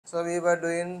So we were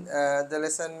doing the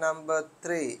lesson number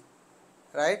 3,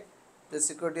 right? The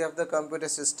security of the computer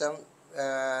system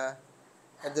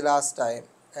at the last time,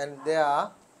 and there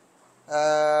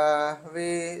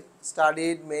we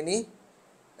studied many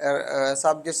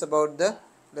subjects about the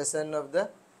lesson of the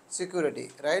security,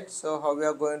 right? So how we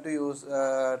are going to use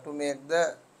to make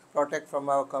the protect from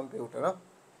our computer, no?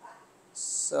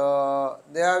 So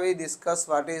there we discuss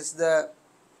what is uh,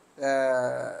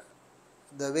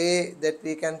 the way that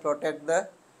we can protect the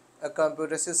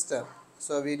computer system.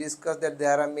 So we discussed that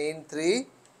there are main three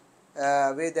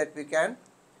way that we can,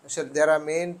 so there are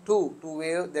main two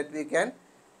ways that we can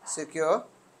secure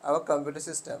our computer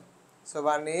system. So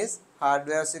one is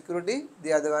hardware security,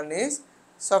 the other one is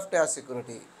software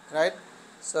security, right?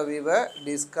 So we were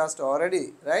discussed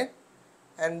already, right?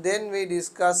 And then we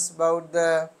discussed about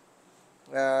the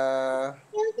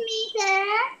Excuse me, sir.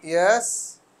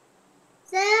 yes.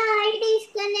 Sir, I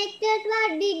disconnected.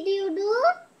 What did you do?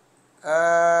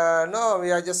 No, we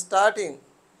are just starting.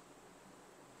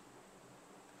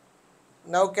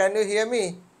 Now can you hear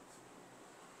me?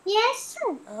 Yes,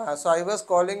 sir. So I was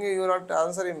calling you, you are not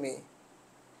answering me.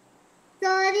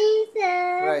 Sorry,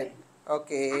 sir. Right.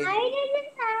 Okay. I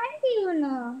didn't heard you,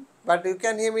 no. But you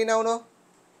can hear me now, no?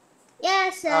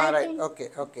 Yes, sir. I Right. can. Okay.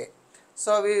 Okay.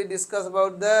 So we discuss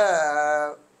about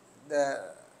the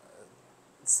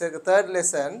third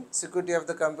lesson, security of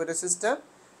the computer system,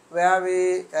 where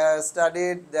we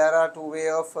studied there are two way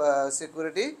of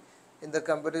security in the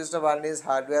computer system. One is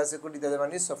hardware security, the other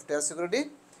one is software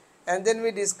security. And then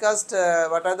we discussed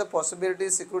what are the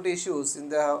possibilities security issues in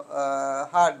the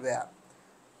hardware,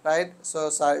 right? So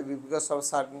because of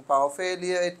certain power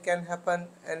failure it can happen,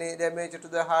 any damage to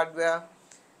the hardware,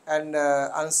 and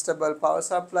unstable power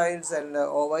supplies, and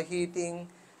overheating,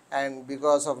 and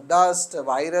because of dust,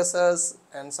 viruses,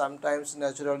 and sometimes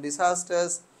natural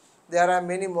disasters. There are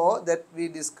many more that we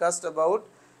discussed about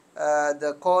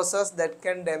the causes that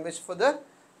can damage for the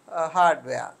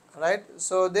hardware, right?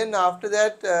 So then after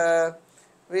that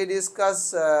we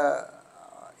discuss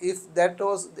if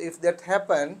that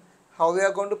happen, how we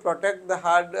are going to protect the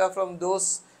hardware from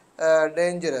those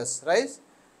dangerous, right?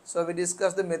 So we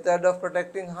discuss the method of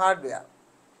protecting hardware,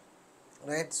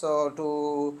 right?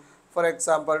 So for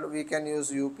example, we can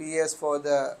use UPS for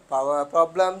the power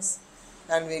problems,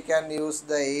 and we can use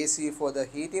the AC for the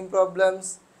heating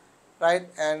problems, right?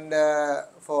 And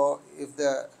for if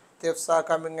the thieves are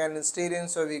coming and stealing,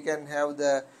 so we can have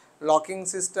the locking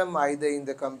system either in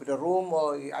the computer room,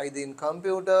 or either in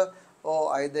computer,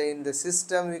 or either in the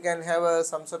system. We can have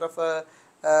some sort of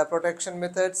protection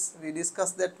methods. We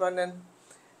discussed that one.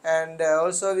 And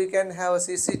also we can have a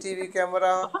CCTV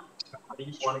camera,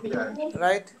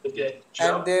 right?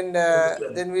 And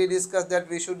then we discussed that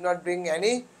we should not bring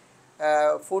any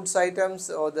foods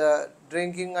items or the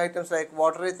drinking items like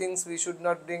watery things we should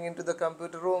not bring into the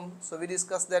computer room. So we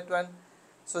discussed that one,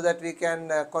 so that we can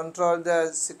control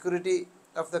the security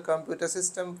of the computer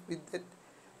system with it.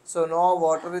 So no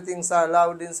watery things are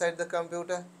allowed inside the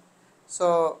computer.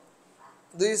 So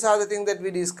these are the things that we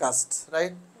discussed,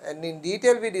 right? And in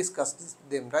detail we discussed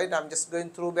them, right? I'm just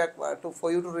going through back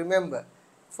for you to remember,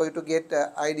 for you to get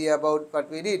idea about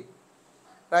what we did,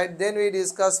 right? Then we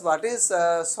discuss what is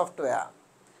software.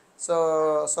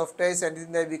 So software is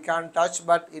anything that we can't touch,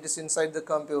 but it is inside the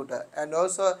computer. And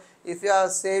also if you are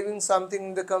saving something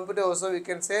in the computer, also we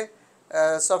can say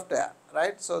software,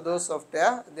 right? So those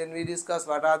software, then we discuss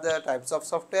what are the types of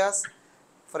softwares.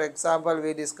 For example,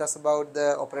 we discuss about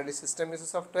the operating system is a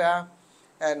software,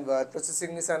 and word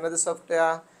processing is another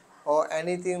software, or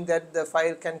anything that the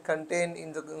file can contain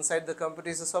inside the computer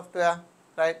is a software,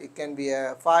 right? It can be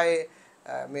a file,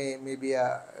 maybe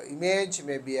a image,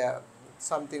 maybe a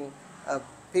something, a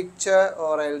picture,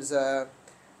 or else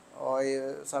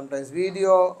or sometimes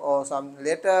video, or some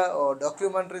letter, or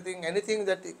documentary thing, anything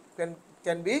that it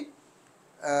can be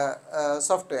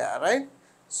software, right?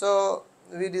 So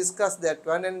we discuss that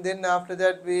one, and then after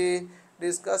that we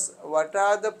discuss what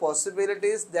are the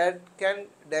possibilities that can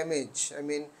damage, I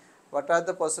mean what are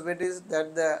the possibilities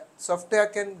that the software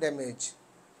can damage,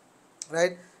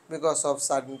 right? Because of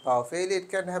certain power failure it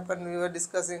can happen, we were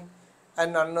discussing.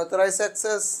 And unauthorized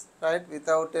access, right?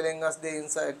 Without telling us, they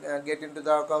inside get into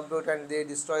the computer and they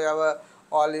destroy our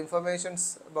all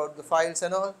informations about the files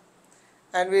and all.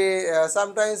 And we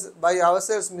sometimes by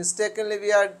ourselves mistakenly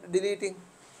we are deleting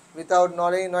without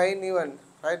knowing even,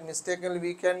 right? Mistakenly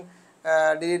we can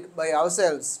delete by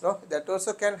ourselves, no? That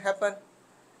also can happen.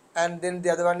 And then the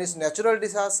other one is natural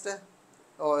disaster,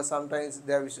 or sometimes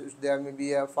there may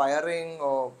be a firing,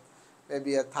 or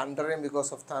maybe a thundering,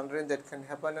 because of thundering that can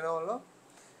happen and all, no?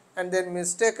 and then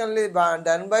mistakenly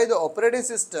done by the operating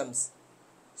systems.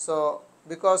 So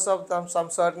because of some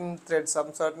certain threads,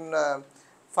 some certain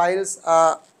files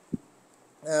are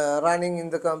running in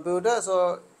the computer,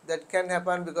 so that can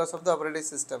happen because of the operating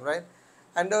system, right?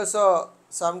 And also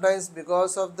sometimes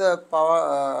because of the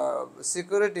power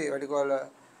security, what you call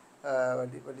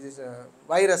what is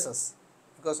viruses,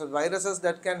 because of viruses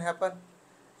that can happen.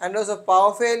 And also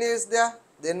power failure is there,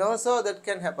 then also that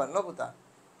can happen, no Puta?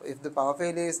 If the power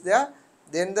failure is there,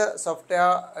 then the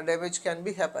software damage can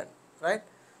be happen, right?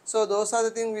 So those are the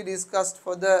things we discussed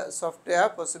for the software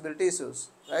possibility issues,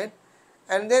 right?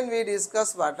 And then we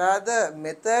discuss what are the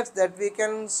methods that we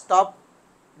can stop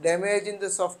damage in the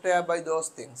software by those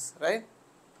things, right?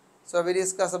 So we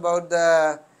discuss about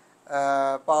the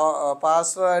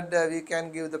password. We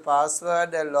can give the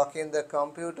password and lock in the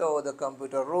computer or the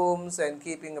computer rooms and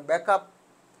keeping a backup,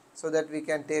 so that we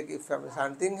can take, if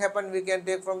something happen, we can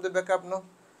take from the backup, no?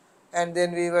 And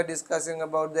then we were discussing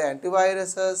about the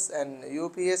antiviruses and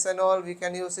UPS and all, we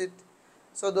can use it.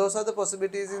 So those are the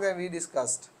possibilities that we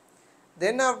discussed.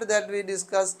 Then after that we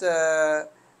discussed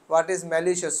what is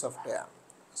malicious software.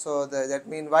 So that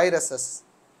means viruses,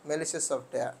 malicious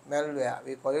software, malware,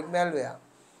 we call it malware.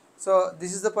 So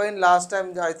this is the point last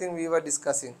time I think we were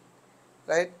discussing,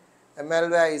 right? A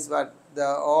malware is what?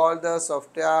 All the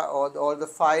software or all the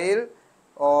file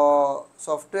or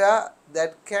software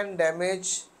that can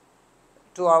damage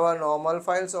to our normal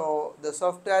files, or the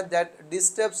software that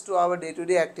disturbs to our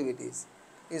day-to-day activities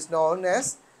is known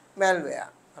as malware,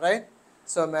 right?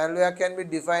 So malware can be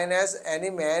defined as any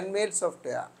man-made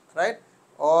software, right,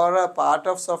 or a part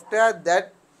of software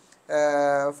that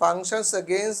functions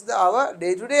against our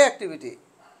day-to-day activity,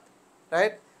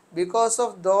 right? Because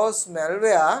of those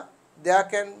malware,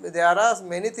 there are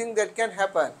many things that can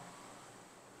happen,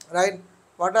 right?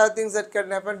 What are things that can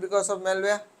happen because of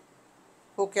malware?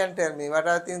 Who can tell me what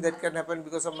are things that can happen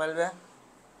because of malware?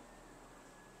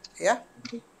 Yeah.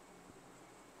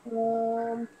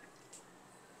 Um,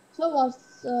 so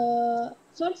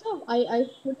I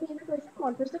couldn't hear the question.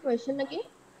 What was the question again?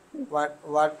 What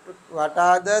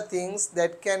are the things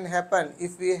that can happen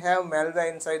if we have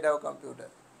malware inside our computer?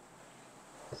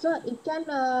 So it can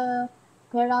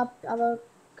corrupt our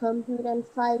computer and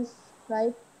files,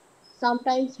 right?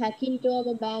 Sometimes hack into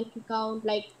our bank account.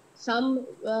 Like some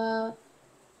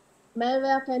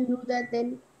malware can do that.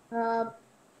 Then uh,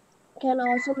 can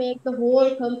also make the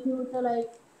whole computer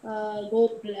like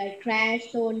go like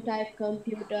crash the entire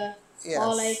computer,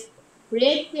 or like Yes.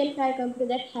 break the entire computer.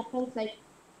 That happens like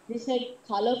this, like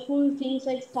colorful things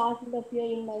like start to appear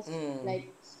in my Hmm.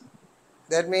 like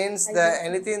That means I the get.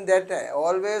 anything that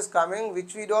always coming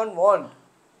which we don't want,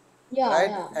 Yeah, right?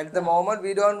 yeah, At the yeah. moment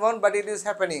we don't want, but it is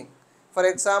happening. For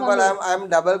example, Coming. I'm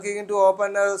double clicking to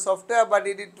open a software, but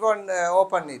it won't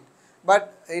open it.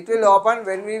 But it will Mm. open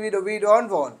when we don't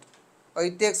want. Or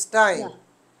it takes time. Yeah,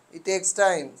 It takes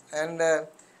time. And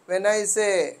when I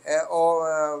say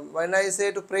when I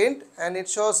say to print, and it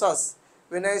shows us.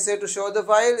 When I say to show the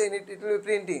file, it will be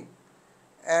printing.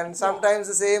 And yeah. sometimes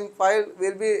the same file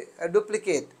will be a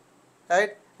duplicate,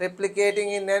 right, replicating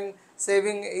in and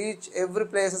saving each every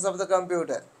places of the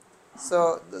computer. So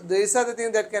these are the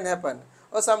things that can happen.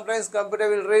 Or sometimes computer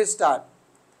will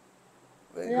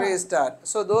Yeah. restart.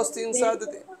 So those There's things are very,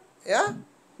 the yeah.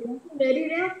 there's a very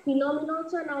rare phenomena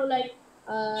also now, like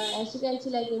as you can see,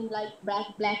 like in like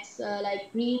blacks,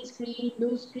 like green screen,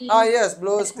 blue Ah, screen. yes,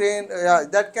 blue That screen, yeah,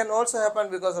 that can also happen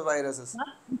because of viruses.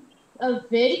 a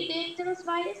very dangerous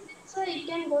virus. It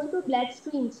can go to black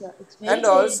screen, sir. It's And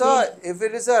very also dangerous. if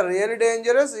it is a really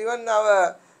dangerous, even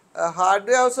our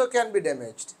hardware also can be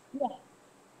damaged. Yeah, uh,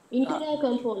 internal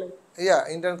component. yeah,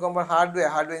 internal component,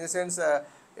 hardware in the sense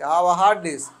our hard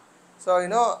disk. So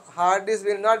hard disk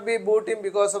will not be booting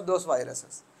because of those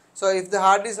viruses. So if the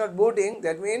hard disk is not booting,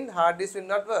 that means hard disk will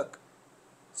not work.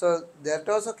 So that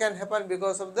also can happen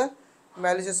because of the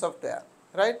malicious software,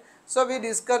 right? So we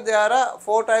discussed there are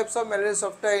four types of malicious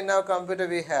software in our computer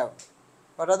we have.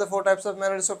 What are the four types of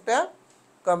malicious software?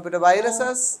 Computer Uh,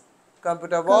 viruses,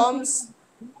 computer computer. worms,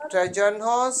 trojan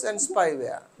horse, and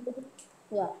spyware.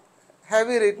 Yeah. Have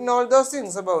you written all those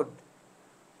things about?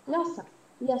 Yes, sir.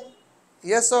 Yes.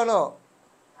 Yes or no?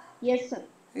 Yes, sir.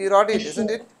 You wrote it, Yes, isn't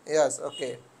sir. it? Yes,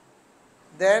 okay.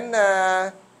 Then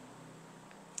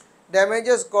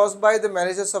damages caused by the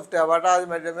malicious software. What are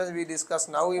the damages we discuss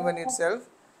now even itself?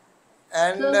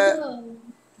 And So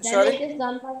sorry, damage is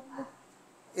done by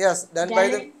yes, done by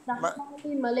the damage is done by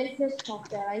the malicious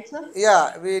software, right, sir?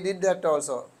 yeah, we did that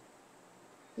also.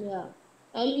 Yeah.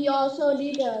 And we also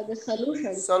did the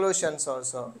solutions. Solutions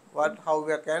also. What how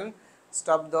we can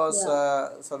stop those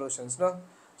Yeah. solutions, no?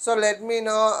 So let me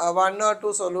know one or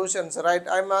two solutions, right?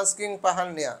 I'm asking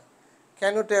Pahanya.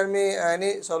 Can you tell me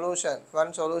any solution,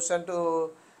 one solution to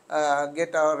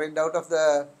get rid out of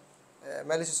the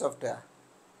malicious software?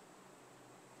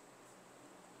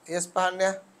 Yes,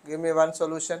 Pahanya, give me one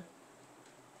solution.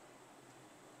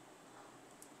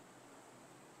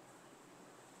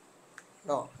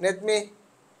 No, let me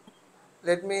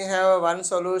have one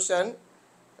solution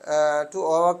to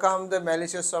overcome the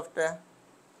malicious software.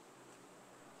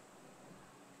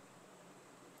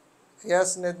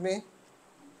 Yes, Nedmi.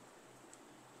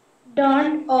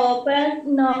 Don't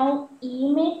open no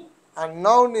email.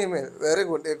 Unknown email. Very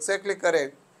good. Exactly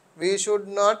correct. We should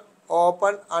not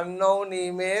open unknown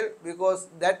email because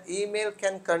that email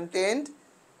can contain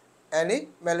any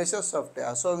malicious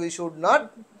software. So we should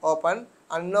not open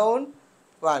unknown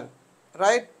one.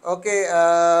 Right? Okay.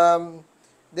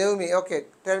 Devmi. Okay.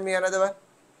 Tell me another one.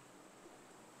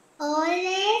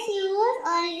 Always use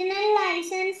original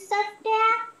license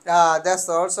software. That's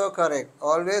also correct.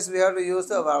 Always we have to use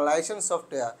the license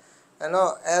software.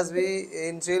 As we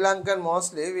in Sri Lankan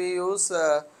mostly we use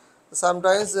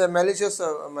sometimes malicious,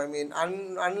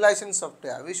 unlicensed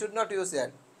software. We should not use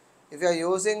that. If you are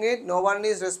using it, no one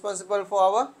is responsible for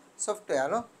our software,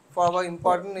 no, for our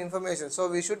important information. So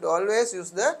we should always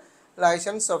use the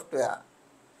licensed software,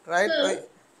 right? Sir,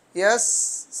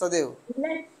 Yes, Sadev.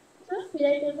 Should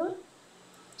I tell one?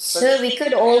 So we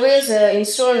could always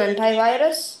install an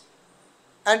antivirus.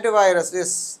 Antivirus,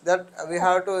 yes, that we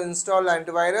have to install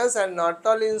antivirus, and not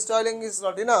only installing is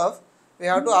not enough, we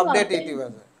have to update it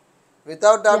even.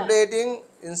 Without Yeah. updating,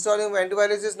 installing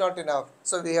antivirus is not enough.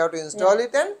 So we have to install Yeah.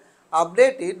 it and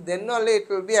update it, then only it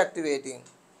will be activating.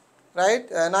 Right,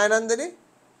 Nayanandani?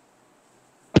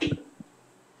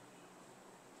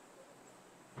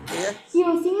 Yes.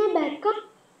 Using a backup.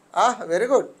 Very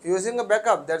good. Using a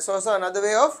backup, that's also another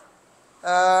way of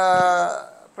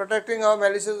protecting our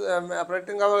malicious,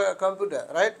 protecting our computer,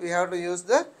 right? We have to use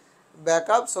the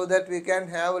backup so that we can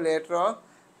have later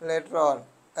on.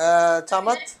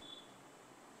 Chamat?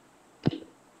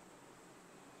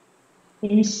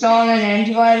 Install an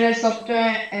antivirus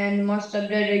software and must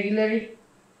update regularly.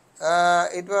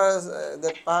 It was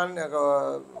that Pan,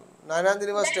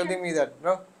 Nayanandini was telling me that,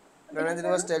 no?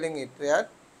 Nayanandini was telling it, yeah?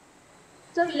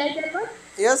 Sir, will I tell one?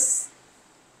 Yes.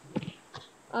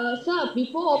 Sir,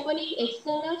 before opening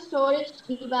external storage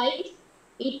device,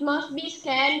 it must be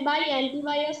scanned by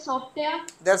antivirus software.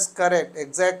 That's correct,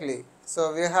 exactly.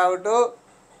 So we have to,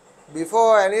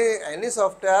 before any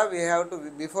software, we have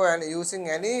to, before using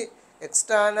any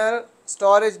external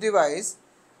storage device,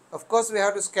 of course we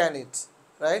have to scan it,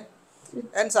 right?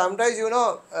 And sometimes,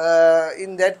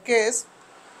 in that case,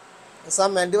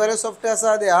 some antivirus softwares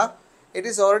are there, it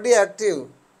is already active,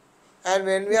 and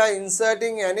when we are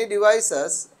inserting any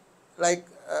devices like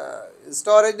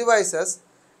storage devices,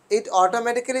 it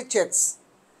automatically checks.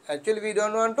 Actually we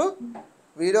don't want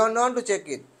to check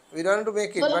it, we don't want to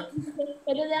make it, So but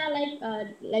whether they are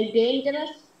like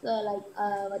dangerous,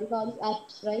 what do you call this,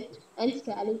 apps, right? And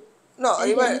scanning. no,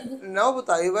 And even then no,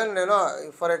 but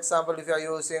even for example, if you are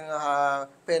using a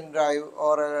pen drive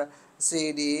or a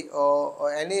CD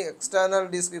or any external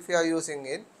disk, if you are using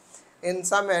it, in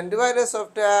some antivirus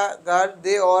software guard,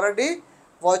 they already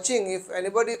watching if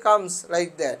anybody comes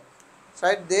like that,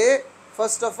 right? They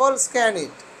first of all scan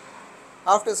it.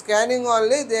 After scanning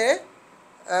only, they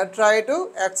try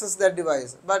to access that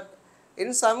device. But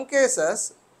in some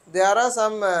cases, there are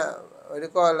some what do you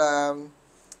call uh,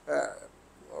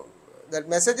 that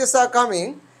messages are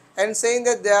coming and saying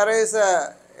that there is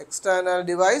a external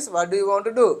device. What do you want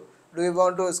to do? Do you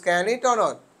want to scan it or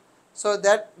not? So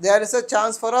that there is a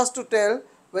chance for us to tell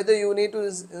whether you need to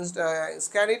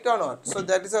scan it or not. So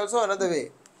that is also another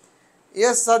way.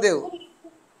 Yes, Sadev.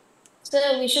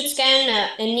 So we should scan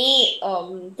any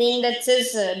thing that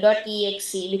says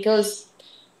 .exe because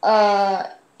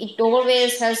it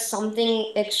always has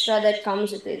something extra that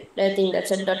comes with it. I think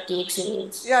that's what .exe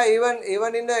means. Yeah,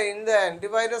 even in the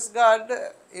antivirus guard,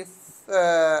 if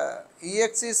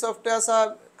exe softwares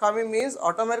are coming, means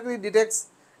automatically detects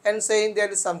and saying there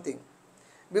is something,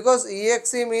 because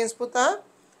exe means puta,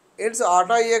 it's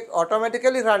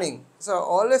automatically running. So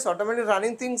always automatically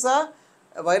running things are,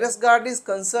 virus guard is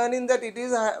concerning that it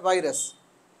is a virus.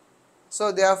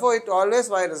 So therefore it always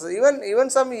virus.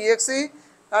 Even some exe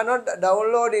are not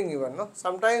downloading even, no.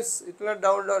 Sometimes it will not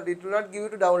download, it will not give you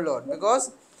to download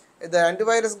because the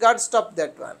antivirus guard stopped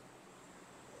that one.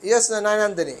 Yes,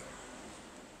 Nayanandani.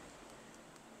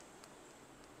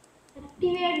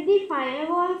 Activate the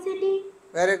firewall setting.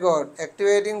 Very good.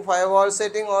 Activating firewall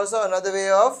setting also another way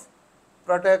of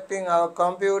protecting our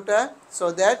computer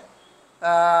so that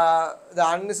the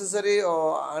unnecessary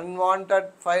or unwanted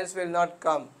files will not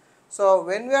come. So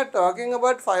when we are talking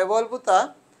about firewall,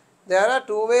 Putta, there are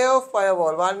two ways of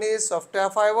firewall. One is software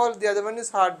firewall, the other one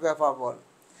is hardware firewall.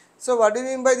 So what do you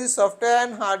mean by this software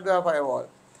and hardware firewall?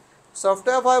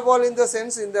 Software firewall in the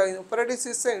sense, in the operating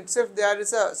system itself there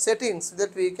is a settings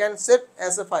that we can set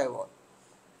as a firewall,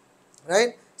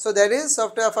 right? So that is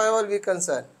software firewall we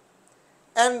concern.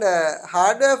 And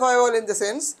hardware firewall in the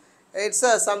sense, it's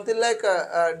something like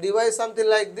a device, something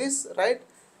like this, right?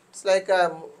 It's like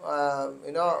a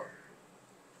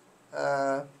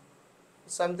uh,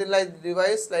 something like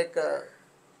device like you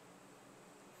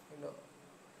know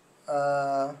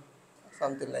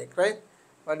something like, right,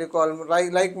 what do you call,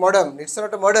 like modem. It's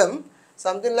not a modem,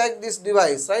 something like this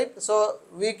device, right? So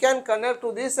we can connect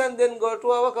to this and then go to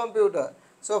our computer.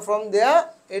 So from there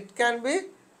it can be,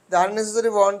 the unnecessary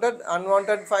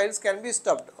unwanted files can be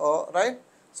stopped, right?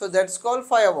 So that's called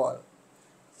firewall.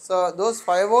 So those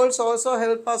firewalls also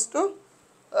help us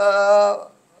uh,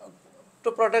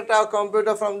 to protect our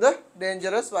computer from the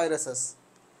dangerous viruses.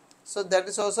 So that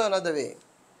is also another way,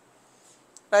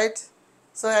 right?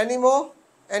 So any more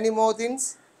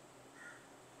things?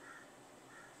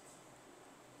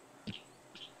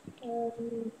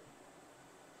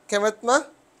 Kematma,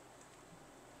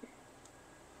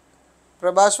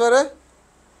 Prabhaswara?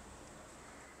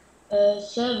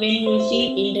 Sir, when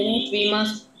using internet, we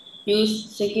must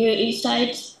use secure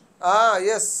sites.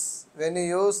 Yes, when you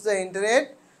use the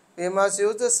internet, we must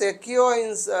use the secure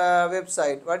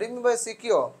website. What do you mean by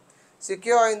secure?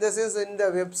 Secure in the sense, in the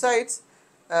websites,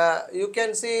 you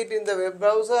can see it in the web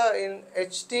browser in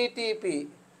HTTP.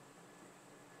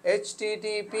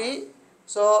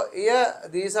 So here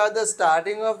these are the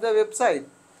starting of the website,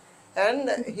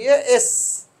 and here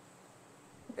S,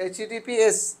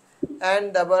 HTTPS,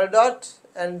 and double dot,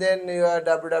 and then your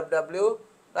www,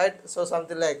 right? So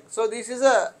something like, so this is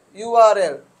a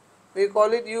URL, we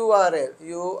call it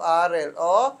URL,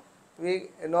 or we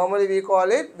normally we call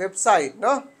it website,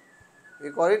 no,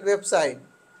 we call it website,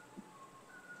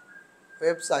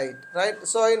 right?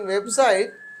 So in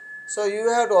website, so you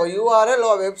have to URL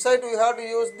or website, we have to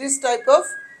use this type of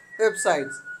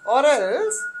websites, or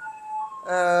else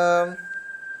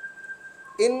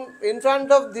in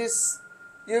front of this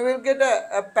you will get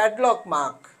a padlock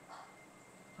mark.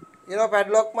 You know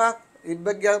padlock mark?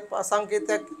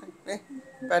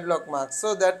 Padlock mark.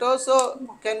 So that also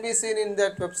can be seen in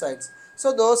that websites.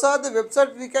 So those are the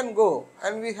websites we can go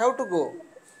and we have to go.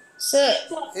 Sir,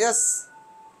 Yes.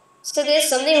 so there's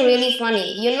something really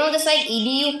funny. You know the site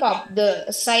EduPub,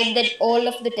 the site that all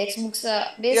of the textbooks are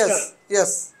based on. Yes.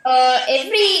 Yes.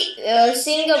 Every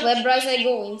single web browser I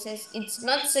go in says it's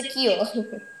not secure.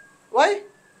 Why?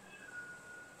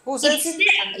 Who It's says?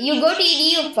 there. You go to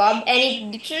EduPub and it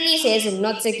literally says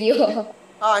not secure.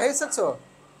 He said so.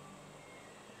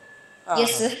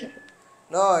 Yes, Uh-huh. sir.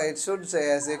 No, it should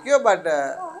say secure, but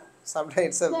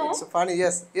sometimes it's funny.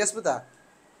 Yes. Yes, Buddha.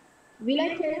 Will I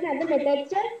tell another method,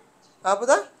 sir?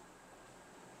 Buddha?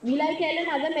 Will I tell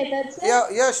another method, sir?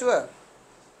 Yeah, sure.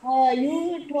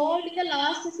 You told in the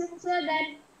last session, sir, that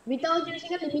without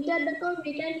using a limited account,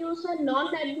 we can use a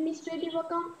non-administrative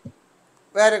account.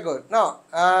 Very good. Now,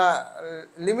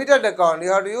 limited account.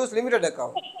 You have to use limited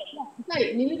account.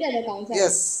 Sorry, limited account. Sorry.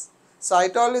 Yes. So I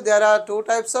told you there are two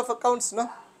types of accounts, no?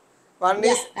 One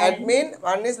is admin,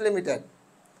 one is limited.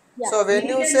 Yeah, So when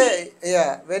you say,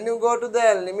 when you go to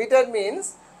the limited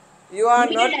means you are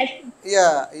not,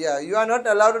 you are not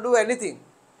allowed to do anything.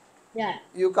 Yeah.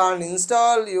 You can't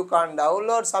install, you can't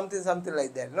download something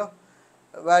like that, no?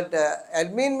 But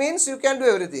admin means you can do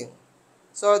everything.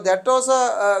 So that was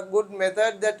a good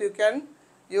method that you can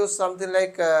use something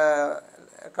like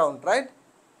account, right?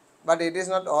 But it is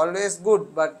not always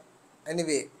good, but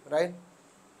anyway, right?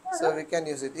 So we can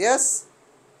use it. Yes.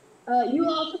 You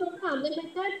also know another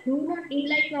method. Do not in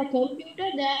like a computer.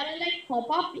 There are like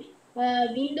pop-up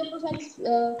windows like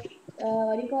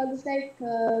what you call this like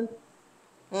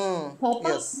pop-up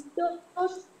Yes.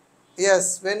 windows.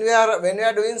 Yes. When we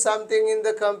are doing something in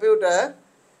the computer,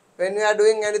 when we are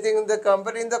doing anything in the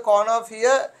company, in the corner of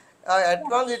here, at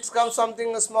once it comes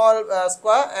something small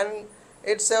square and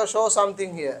it show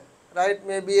something here, right?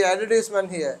 Maybe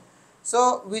advertisement here.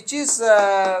 So which is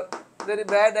very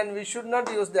bad and we should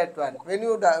not use that one. When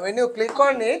you click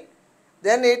on it,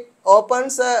 then it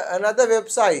opens another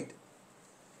website.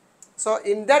 So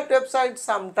in that website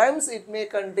sometimes it may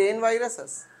contain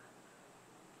viruses,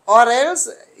 or else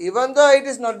even though it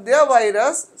is not their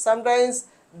virus, sometimes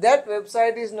that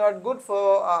website is not good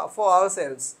for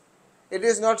ourselves. It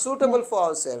is not suitable for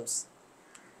ourselves.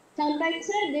 Sometimes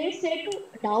they say to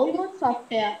download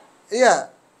software. Yeah,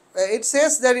 it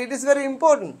says that it is very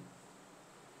important,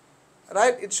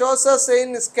 right? It shows us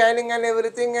saying scanning and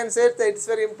everything and says that it's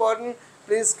very important.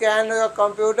 Please scan your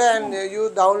computer and you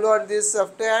download this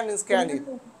software and scan it.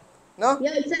 No?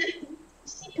 Yeah, it's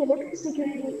a total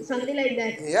security, something like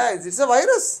that. Yeah, it's a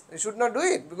virus. You should not do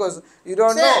it because you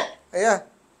don't Sir, know. Yeah.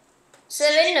 so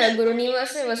when Guru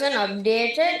University wasn't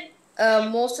updated,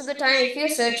 most of the time if you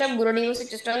search up Guru University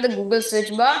just on the Google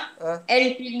search bar Uh,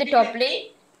 and click the top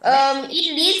link,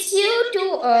 it leads you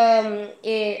to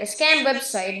a scam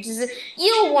website. It says,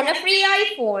 you want a free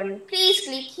iPhone? Please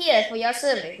click here for your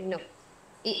survey. No,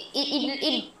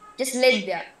 it just led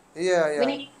there. yeah, When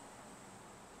yeah. it,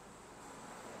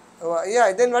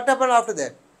 Yeah, then what happened after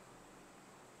that?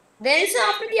 then so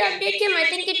after the update came, I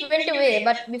think it went away.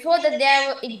 But before that,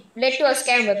 it led to a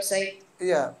scam website.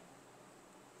 Yeah.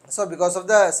 So because of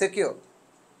the secure,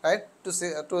 right?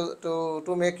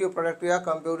 To make you protect your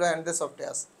computer and the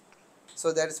softwares.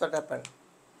 So that is what happened.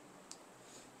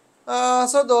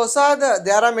 So those are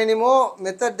there are many more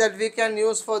methods that we can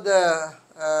use for the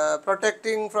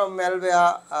protecting from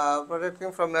malware,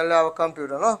 our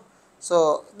computer, no?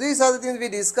 So these are the things we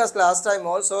discussed last time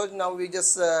also. Now we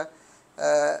just uh,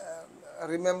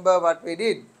 remember what we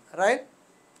did, right?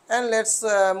 And let's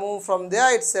move from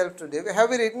there itself today. Have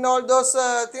we written all those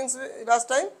things last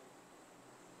time?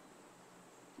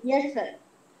 Yes, sir.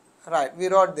 Right, we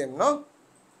wrote them, no?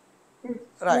 Mm.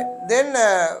 Right. Then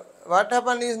what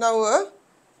happened is now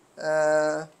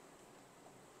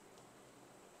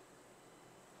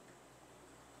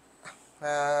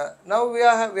now we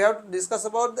have to discuss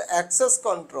about the access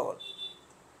control.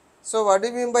 So what do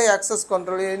you mean by access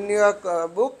control? In your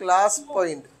book, last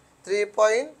point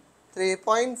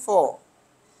 3.3.4.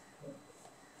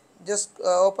 Just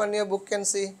open your book and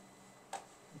see.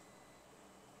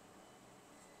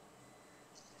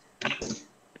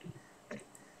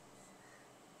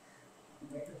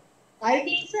 I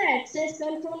think so. Access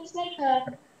control is like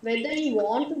whether you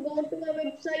want to go to a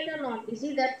website or not. Is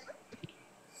it that?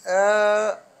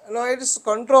 No, it is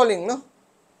controlling, no?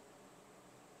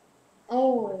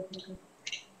 Oh, okay.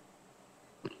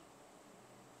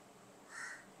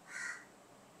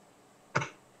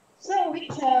 So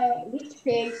which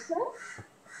page, sir?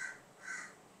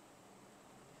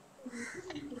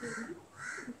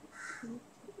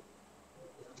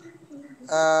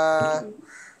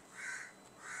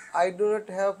 I do not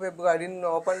have a book. I didn't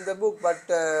open the book, but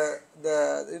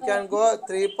you can go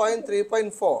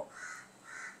 3.3.4.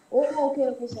 Oh,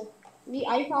 okay, sir.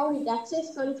 I found it.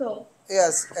 Access control.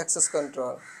 Yes, access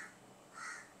control.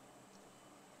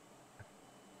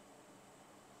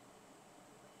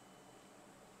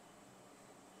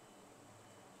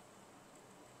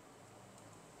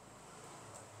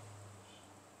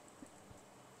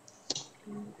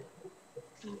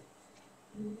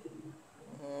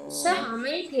 So how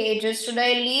many pages should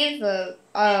I leave?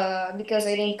 Because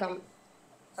I didn't come.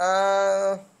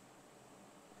 Uh,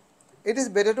 it is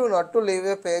better to not to leave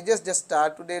a pages, just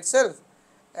start today itself.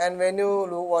 And when you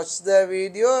watch the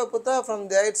video, Putta, from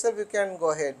there itself you can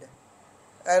go ahead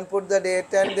and put the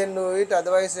date and then do it.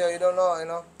 Otherwise, you don't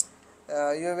know,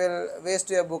 you will waste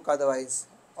your book otherwise.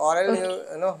 Or else,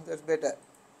 Okay. that's better.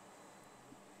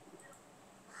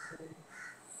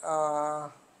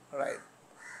 Right.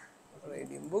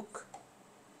 Reading book.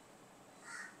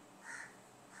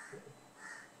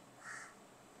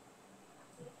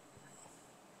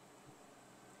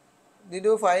 Did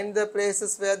you find the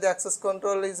places where the access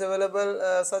control is available,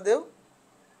 Sadev?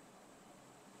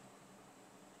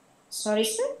 Sorry,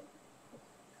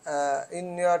 sir.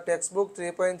 In your textbook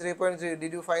 3.3.3,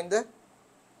 did you find the?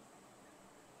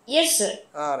 Yes, sir.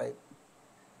 Right.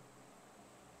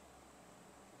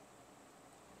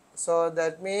 So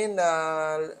that means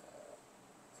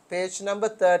page number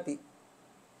 30.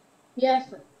 Yes,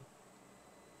 sir.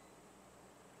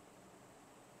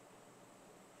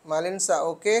 Malinsa,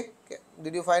 okay?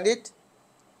 Did you find it?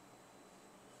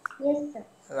 Yes, sir.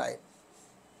 Right.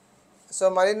 So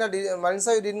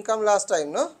Malinsa, you didn't come last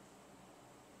time, no?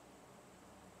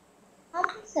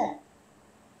 Okay, sir.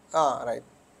 Right.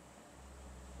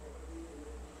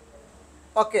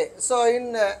 Okay, so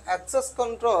in access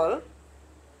control,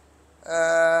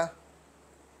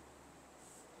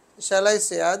 shall I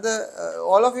say,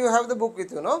 all of you have the book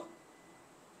with you, no?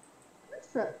 Yes,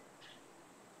 sir.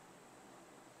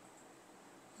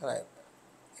 Right.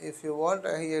 If you want,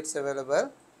 here it's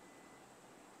available.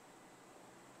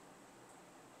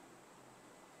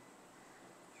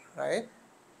 Right.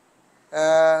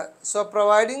 So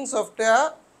providing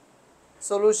software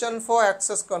solution for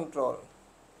access control.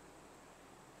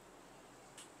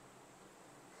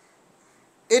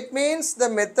 It means the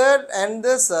method and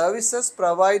the services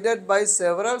provided by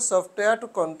several software to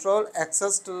control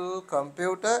access to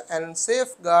computer and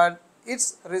safeguard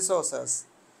its resources.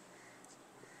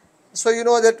 So you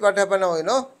know that what happened now, you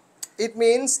know. It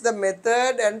means the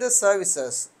method and the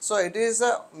services. So it is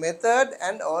a method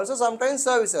and also sometimes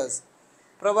services.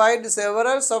 Provide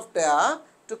several software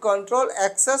to control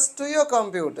access to your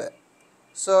computer.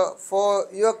 So for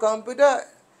your computer,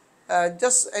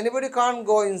 just anybody can't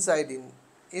go inside in.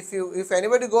 If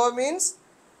anybody go means,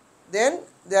 then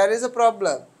there is a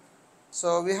problem.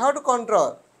 So we have to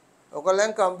control.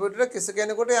 ඔයගොල්ලන් computer කිසි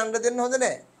කෙනෙකුට යන්න දෙන්න හොඳ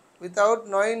නැහැ without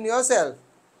knowing yourself.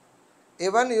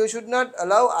 Even you should not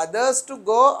allow others to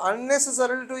go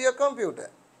unnecessarily to your computer,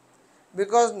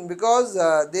 because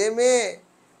they may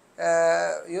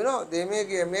they may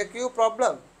make you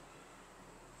problem,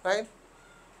 right?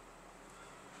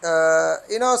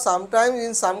 Sometimes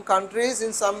in some countries,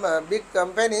 in some big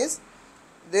companies,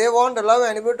 they won't allow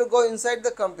anybody to go inside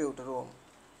the computer room.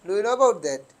 Do you know about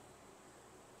that?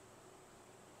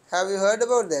 Have you heard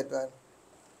about that one?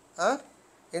 Huh?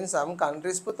 In some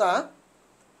countries, Puta,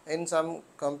 in some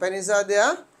companies are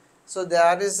there, so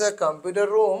there is a computer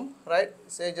room, right?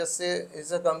 Just say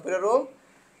it's a computer room.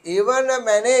 Even a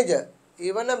manager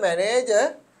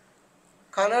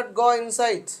cannot go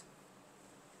inside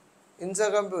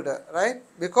computer, right?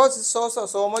 Because it's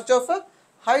so much of a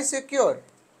high secure.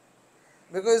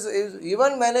 Because if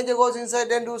even manager goes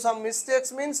inside and do some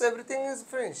mistakes, means everything is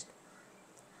finished.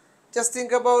 Just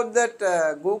think about that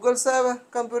Google server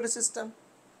computer system.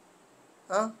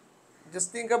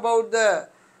 Just think about the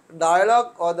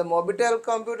Dialog or the Mobitel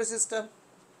computer system.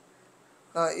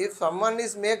 If someone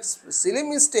makes silly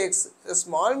mistakes, a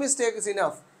small mistake is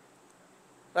enough,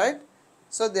 right?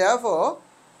 So therefore,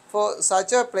 for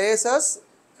such a places,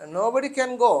 nobody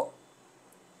can go,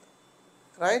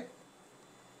 right?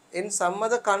 In some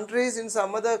other countries, in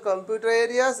some other computer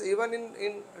areas, even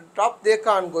in top they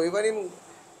can't go, even in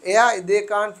air they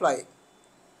can't fly,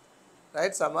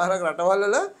 right? සමහර රටවල්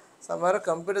වල සමහර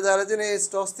computer දාලා තියෙන ඒ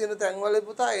ස්ටෝක්ස් තියෙන තැන්වල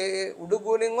පුතා ඒ උඩු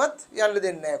ගුණින්වත් යන්න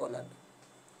දෙන්නේ නැහැ කොල්ලන්ට,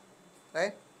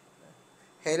 right?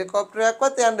 හෙලිකොප්ටර්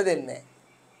එකක්වත් යන්න දෙන්නේ නැහැ,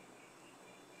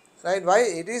 right? Why?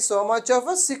 It is so much of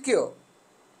a secure,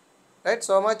 right?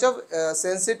 So much of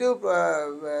sensitive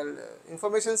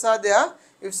informations are there.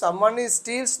 If someone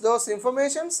steals those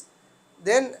informations,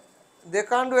 then they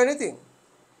can't do anything,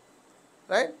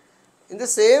 right? In the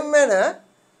same manner,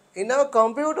 in our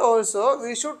computer also,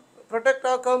 we should protect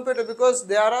our computer, because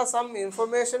there are some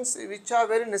informations which are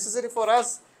very necessary for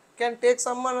us, can take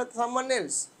someone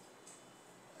else,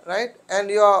 right? And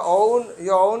your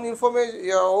own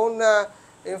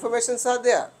informations are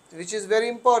there, which is very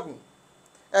important,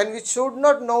 and which should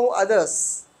not know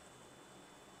others.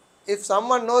 If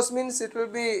someone knows, means it will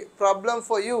be problem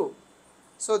for you.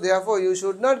 So therefore you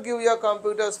should not give your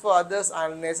computers for others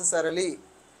unnecessarily.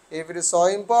 If it is so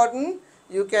important,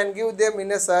 you can give them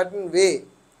in a certain way,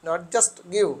 not just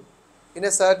give in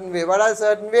a certain way. What are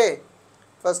certain way?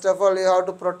 First of all, you have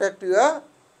to protect your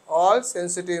all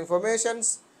sensitive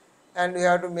informations, and you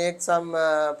have to make some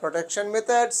protection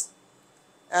methods,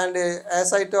 and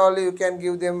as I told you, you can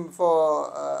give them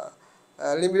for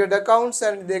limited accounts,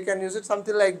 and they can use it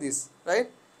something like this, right?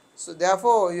 So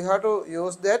therefore you have to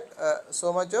use that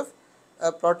so much of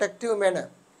a protective manner,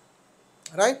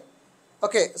 right?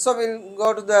 Okay, so we'll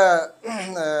go to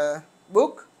the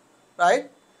book, right?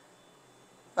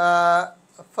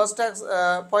 First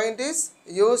point is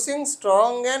using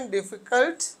strong and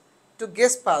difficult to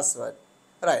guess password,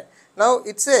 right? Now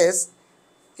it says,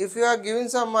 if you are giving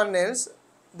someone else,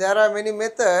 there are many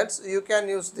methods you can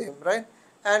use them, right?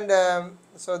 And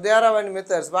so there are many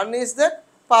methods. One is the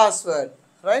password,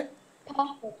 right?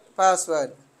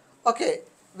 Password. Okay,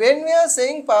 when we are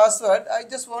saying password, I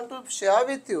just want to share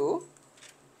with you.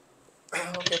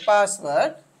 Okay,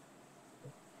 password.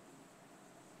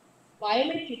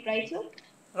 Biometric, right, sir?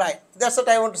 Right, that's what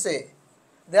I want to say.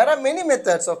 There are many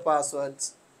methods of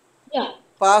passwords. Yeah.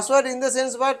 Password in the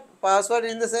sense what? Password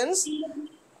in the sense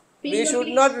we should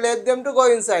not let them to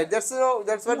go inside. That's what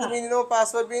the meaning of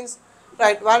password means.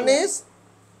 Right, one is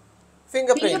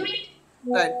fingerprint.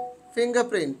 Right,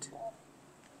 fingerprint.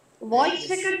 Voice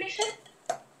recognition.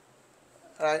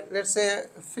 Right, let's say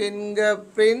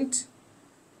fingerprint.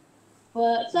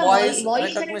 Sir, Voice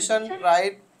voice recognition,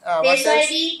 right? Face What else?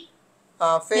 ID.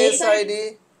 Face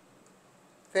ID.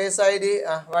 Face ID.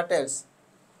 What else?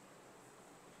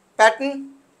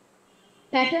 Pattern.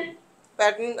 Pattern.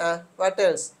 Pattern. What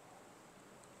else?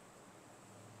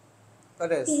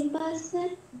 What else? Pin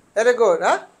password. Very good.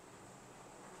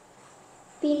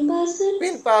 Pin password.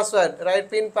 Pin password. Right,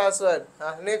 pin password.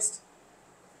 Next.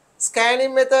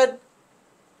 Scanning method.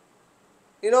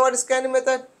 You know what is scanning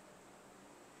method?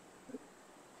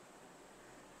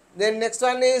 Then next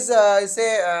one is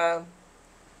uh,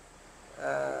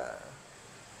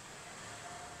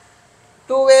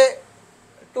 two-way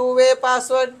two-way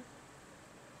password.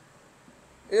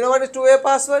 You know what is two-way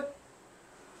password?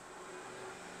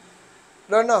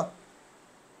 Don't know.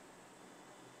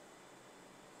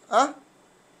 Huh?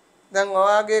 දැන්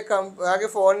ඔයාගේ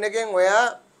phone එකෙන් ඔයා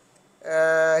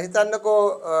හිතන්නකෝ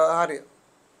හරි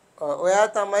ඔයා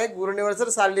තමයි ගුරු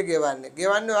නිවසට සල්ලි ගෙවන්නේ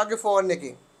ඔයාගේ ෆෝන්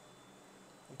එකෙන්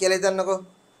කියලා හිතන්නකෝ.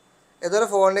 එතකොට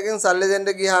ෆෝන් එකෙන් සල්ලි දෙන්න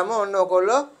ගියාම ඔන්න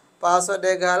ඔයගොල්ලෝ පාස්වර්ඩ්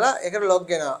එක ගහලා ඒකට ලොග්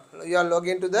වෙනවා. You are log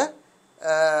into the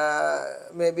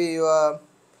maybe your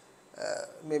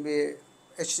maybe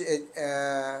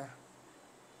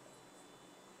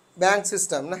bank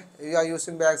system. You are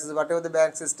using bank system, whatever the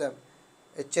bank system,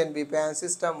 HNB bank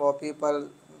system or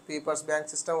people's bank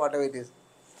system, whatever it is.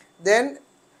 Then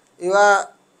you are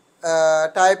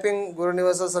typing Guru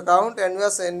Nivasa's account and you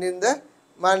are sending the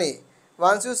money.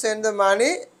 Once you send the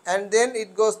money and then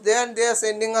it goes there and they are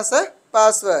sending us a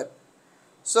password.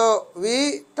 So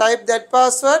we type that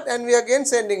password and we again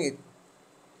sending it.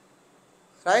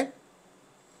 Right?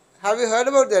 Have you heard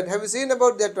about that? Have you seen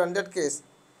about that one, that case?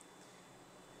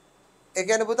 ඒ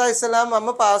කියන්නේ පුතා ඉස්සලාම මම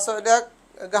password එකක්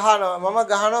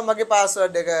ගහනවා මගේ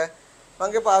password එක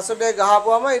මගේ password එක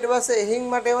ගහපුවම ඊට පස්සේ එහින්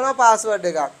මට එවනවා පාස්වර්ඩ්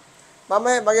එකක් මම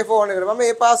මගේ ෆෝන් එකට මම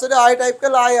මේ පාස්වර්ඩ් ආයෙ ටයිප්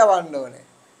කරලා ආයෙ යවන්න ඕනේ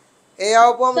ඒ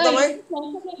යවපුවම තමයි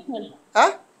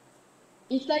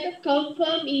It's like a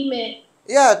confirm email.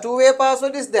 Yeah, two-way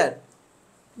password is that.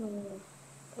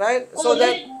 Right? So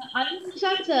that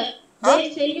sir, they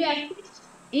send you access.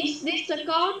 Is this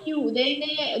account you? Then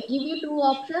they give you two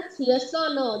options, yes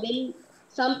or no. Then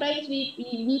sometimes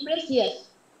we press yes.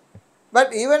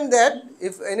 But even that,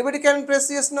 if anybody can press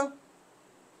yes, no.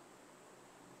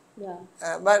 Yeah.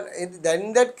 But then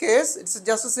in that case, it's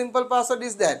just a simple password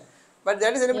is that. But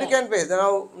that is anybody can press.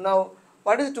 Now,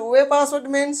 what is two-way password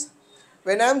means?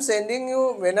 When I'm sending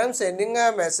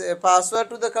a password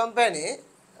to the company,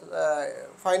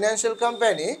 financial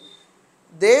company,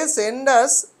 they send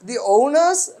us the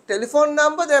owner's telephone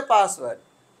number, their password.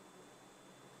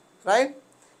 Right?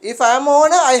 If I am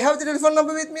owner, I have the telephone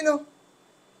number with me, no?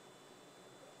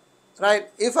 Right?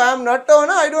 If I am not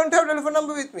owner, I don't have telephone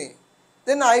number with me.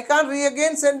 Then I can't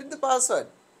again send it the password.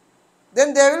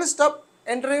 Then they will stop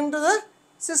entering into the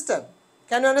system.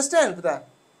 Can you understand that?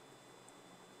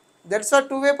 That's what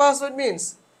two-way password means.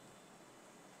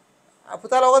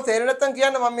 පුතාලා ඔක තේරෙන්නේ නැත්නම්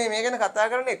කියන්න මම මේ ගැන කතා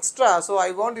කරන්නේ extra, so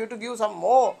I want you to give some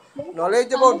more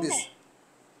knowledge about this.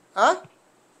 Huh?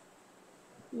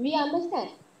 We understand.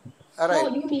 Alright.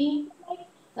 So you mean like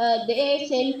they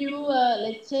send you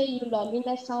let's say you log in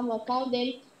at some account, then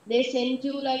they send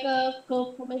you like a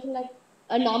confirmation, like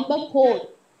a number code.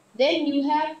 Then you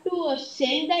have to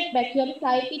send that back. You have to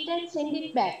type it and send it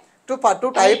back. To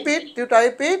type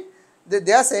it,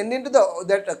 they are sending to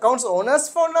that account's owner's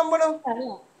phone number, no?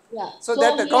 Yeah. So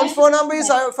that account's phone number is,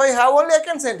 if I have only, I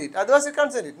can send it. Otherwise, you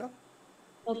can't send it, no?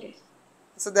 Okay.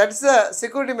 So that's the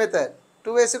security method,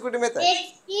 two-way security method.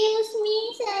 Excuse me,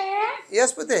 sir.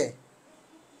 Yes, Pute.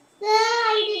 Sir,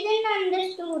 I didn't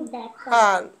understood that.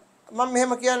 මම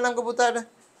මෙහෙම කියන්නම්කෝ පුතාට.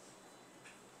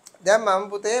 දැන් මම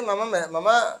පුතේ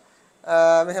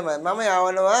මෙහෙමයි මම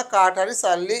යවනවා කාට හරි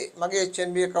සල්ලි මගේ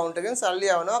HNB account එකෙන් සල්ලි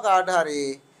යවනවා කාට හරි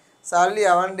සල්ලි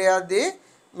යවන්න යද්දී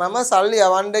මම සල්ලි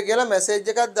යවන්න කියලා මැසේජ්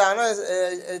එකක් දානවා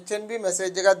HNB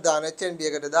මැසේජ් එකක් දානවා HNB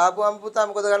එකට දාපුවම පුතා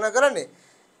මොකද කරන්නේ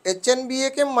HNB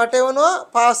එකෙන් මට එවනවා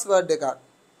පාස්වර්ඩ් එකක්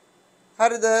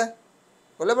හරිද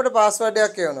කොළඹට පාස්වර්ඩ්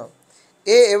එකක් එවනවා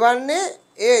ඒ එවන්නේ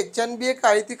ඒ HNB එක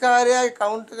අයිතිකාරයාගේ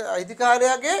account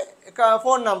අයිතිකාරයාගේ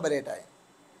ෆෝන් නම්බරයටයි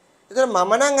එතකොට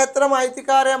මම නම් ඇත්තටම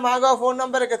අයිතිකාරයා මාගාව ෆෝන්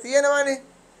නම්බර එක තියෙනවානේ.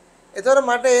 එතකොට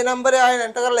මට ඒ නම්බරේ ආයෙ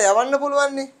එන්ටර් කරලා යවන්න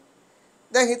පුළුවන් නේ.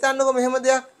 දැන් හිතන්නකෝ මෙහෙම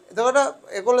දෙයක්. එතකොට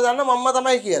ඒගොල්ලෝ දන්නවා මම්ම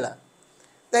තමයි කියලා.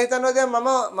 දැන් හිතන්නකෝ දැන්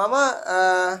මම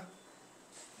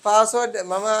පාස්වර්ඩ්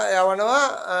මම යවනවා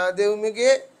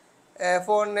දෙවුමිගේ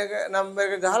ෆෝන් එක නම්බර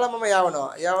එක ගහලා මම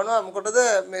යවනවා මොකටද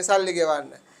මේ සල්ලි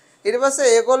ගෙවන්න. ඊට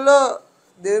පස්සේ ඒගොල්ලෝ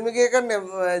දෙවුමිගේ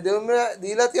දෙවුමිය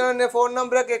දීලා තියෙනනේ ෆෝන්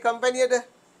නම්බර එක ඒ කම්පැනියට.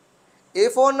 ඒ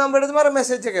ෆෝන් නම්බරයට තමයි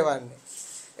මැසේජ් එක එවන්නේ.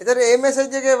 ඒතර ඒ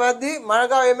මැසේජ් එක එවද්දී මම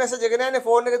ගාව ඒ මැසේජ් එක නෑනේ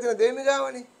ෆෝන් එක තියෙන දෙවිමි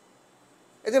ගාවනේ.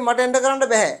 ඉතින් මට එන්ටර් කරන්න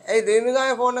බෑ. ඒ දෙවිමි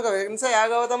ගාවේ ෆෝන් එක ඒ නිසා යා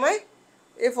ගාව තමයි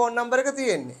ඒ ෆෝන් නම්බර එක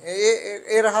තියෙන්නේ.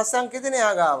 ඒ රහස් අංකය තියෙන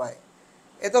යා ගාවයි.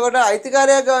 එතකොට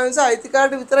අයිතිකාරයා ගාව නිසා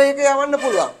අයිතිකාරට විතරයි ඒක යවන්න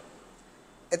පුළුවන්.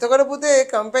 එතකොට පුතේ ඒ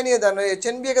කම්පැනි එක දන්නවා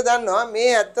HNB එක දන්නවා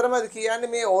මේ ඇත්තටම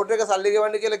කියන්නේ මේ ඕඩර් එක සල්ලි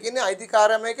ගෙවන්න කියලා කියන්නේ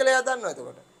අයිතිකාරයාමයි කියලා එයා දන්නවා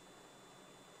එතකොට.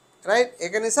 right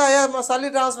ඒක නිසා එයා සල්ලි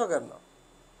ට්‍රාන්ස්ෆර් කරනවා.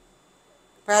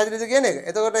 පැහැදිලිද කියන එක.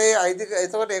 එතකොට ඒ අයිති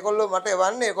එතකොට ඒගොල්ලෝ මට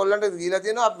එවන්නේ ඒගොල්ලන්ට දීලා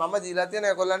තියෙනවා මම දීලා තියෙන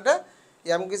ඒගොල්ලන්ට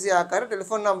යම්කිසි ආකාර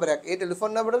ටෙලිෆෝන් නම්බරයක්. ඒ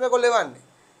ටෙලිෆෝන් නම්බරෙම ඒගොල්ලෝ එවන්නේ.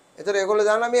 එතකොට ඒගොල්ලෝ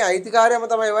දානවා මේ අයිතිකාරයම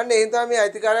තමයි එවන්නේ. ඒ තමයි මේ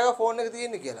අයිතිකාරයාගේ ෆෝන් එක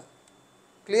තියෙන්නේ කියලා.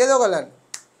 ක්ලියර්ද ඔයගොල්ලන්ට?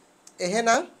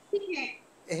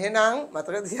 එහෙනම්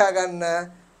මතක තියාගන්න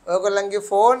ඔයගොල්ලන්ගේ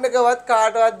ෆෝන් එකවත්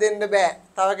කාටවත් දෙන්න බෑ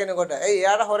තව කෙනෙකුට. එයි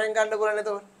එයාට හොරෙන් ගන්න පුළුවන්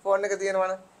එතකොට ෆෝන් එක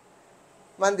තියෙනවනම්.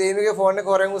 මං දේනුගේ ෆෝන් එක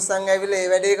හොරෙන් උස්සන් ඇවිල්ලා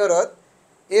ඒ වැඩේ කරොත්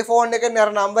ඒ ෆෝන් එකේ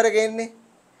අර නම්බර එක එන්නේ.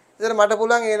 එතන මට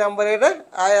පුළුවන් ඒ නම්බරේට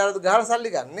ආයෙ අර ගහලා සල්ලි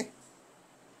ගන්න නේ.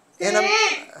 එහෙනම්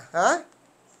හා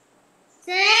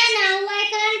Sir, now I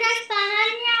can't trust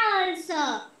Pahanya also.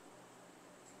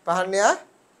 පහන්නයා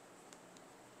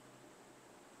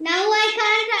Now I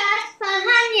can't trust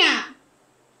Pahanya.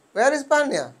 where is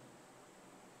පහන්නයා?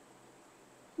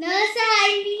 No, sir, I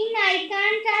mean I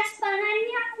can't trust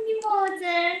Pahanya anymore,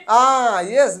 sir. Ah,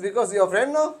 yes, because your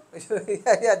friend, no?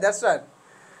 Yeah, that's right.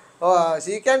 Oh,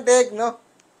 she can take, no?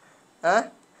 Huh?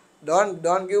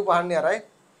 Don't give Pahanya, right?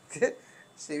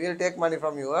 She will take money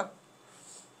from you, huh?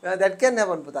 That can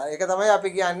happen, පුතා. ඒක තමයි අපි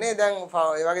කියන්නේ දැන්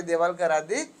ඒ වගේ දේවල්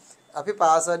කරද්දී අපි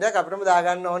පාස්වර්ඩ් එක අපිටම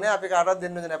දාගන්න ඕනේ. අපි කාටවත්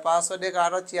දෙන්න ඕනේ නැහැ. පාස්වර්ඩ් එක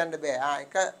කාටවත් කියන්න බෑ.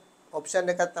 එක ඔප්ෂන්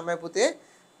එකක් තමයි පුතේ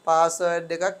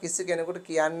පාස්වර්ඩ් එකක් කිසි කෙනෙකුට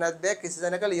කියන්නත් බෑ. කිසි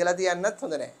දෙයක ලියලා තියන්නත්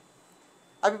හොඳ නැහැ.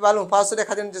 අපි බලමු password එක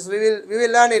හදන්න. We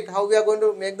will learn it how we are going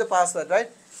to make the password, right?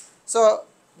 So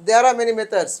there are many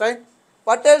methods, right?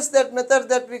 What else that method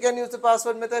that we can use the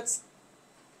password methods?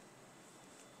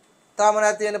 තාම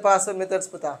නැති තියෙන password methods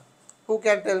පුතා. Who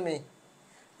can tell me?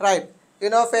 Right. You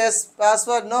know face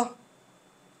password, no?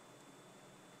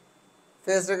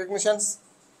 Face recognitions.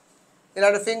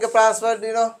 ඊළඟ finger password,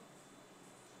 you know?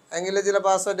 ඇඟිල්ල දාලා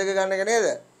password එක ගන්න එක නේද?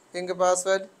 Finger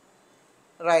password.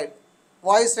 Right.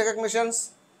 Voice recognitions.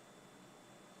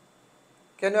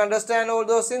 Can you understand all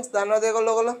those things? දන්නවද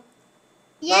ඒගොල්ලෝ ඔයගොල්ලෝ?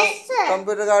 Yes, sir.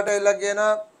 Computer කාට එලා කියන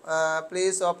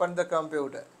please open the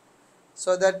computer.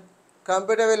 So that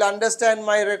computer will understand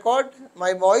my record,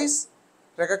 my voice,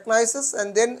 recognizes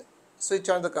and then switch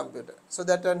on the computer. So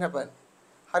that won't happen.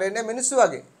 හරියන්නේ මිනිස්සු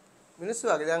වගේ. මිනිස්සු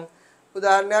වගේ. දැන්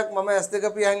උදාහරණයක් මම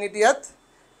S2 පියන් හිටියත්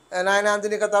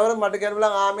නායනාන්තිනි කතාවල මට කියන්න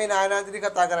බලන් මේ නායනාන්තිනි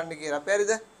කතා කරන්න කියලා.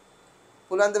 බැරිද?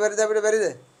 පුළුවන්ද බැරිද අපිට බැරිද?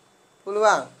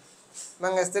 පුළුවන්.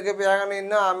 මම S2 පියාගෙන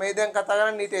ඉන්නවා මේ දැන් කතා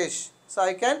කරන්නේ නිතේෂ්. So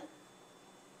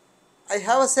I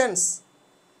have a sense.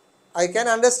 I can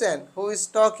understand who is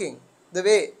talking, the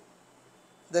way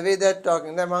they're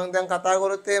talking. දැන් මම දැන් කතා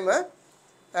කරොත් එහෙම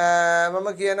මම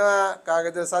කියනවා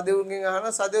කාගේද සදිවුන්ගෙන්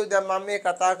අහන සදිව් දැන් මම මේ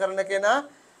කතා කරන කෙනා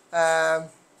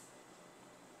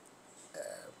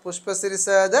පුෂ්පසිරි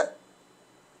සර්ද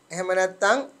එහෙම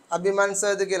නැත්නම් අභිමන්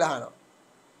සර්ද කියලා අහනවා.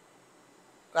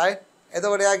 right?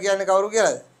 එතකොට එයා කියන්නේ කවුරු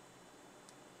කියලාද?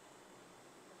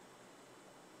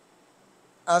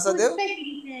 සදිව්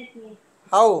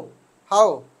how?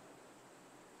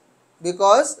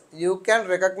 Because you can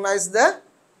recognize the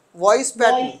voice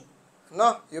pattern. No,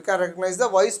 you can recognize the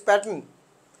voice pattern.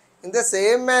 In the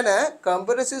same manner,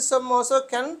 computer system also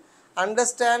can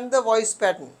understand the voice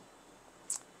pattern.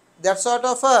 That sort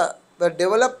of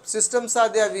developed systems are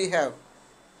there we have.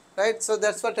 Right? So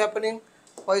that's what happening.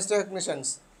 Voice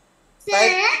recognitions. Sir?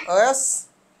 Right? Oh, yes?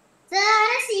 Sir,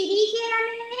 Siri කියලා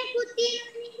මෙන්න මේකුත්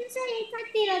තියෙනවා නේද sir? ඒකත්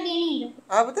තියලා නේද?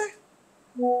 පුතේ?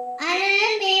 අර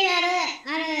මේ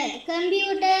අර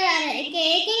කම්පියුටර් අර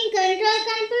එකකින් කන්ට්‍රෝල්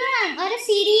කරන්න පුළුවන්. අර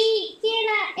Siri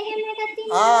කියලා එහෙම එකක්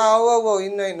තියෙනවා. ඔව්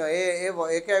ඉන්නවා.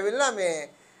 ඒක ඇවිල්ලා මේ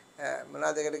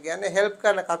මොනවද ඒකට කියන්නේ help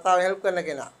කරන කතාව help කරන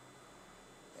කෙනා.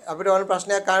 අපිට ඕන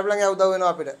ප්‍රශ්නයක් අහන්න පුළුවන් එයා උදව්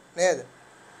වෙනවා අපිට නේද?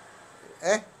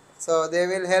 So they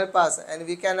will help us and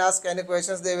we can ask any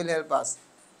questions, they will help us.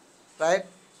 Right?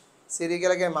 Siri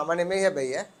කියලා කියන්නේ මම නෙමෙයි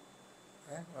හැබැයි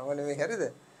මම නෙමෙයි හරිද?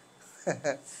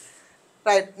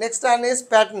 Right, next one is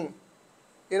pattern.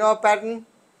 You know pattern?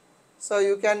 So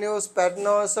you can use pattern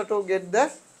also to get the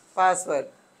password.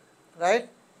 Right?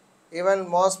 Even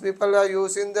most people are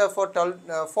using the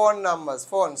phone numbers,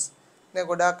 phones. නේ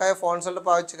ගොඩාක් අය phones වලට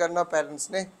පාවිච්චි කරනවා patterns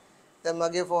නේ. දැන්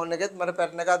මගේ phone එකෙත් මට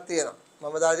pattern එකක් තියෙනවා.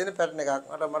 මම දාලා තියෙන pattern එකක්.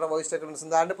 මට voice recognition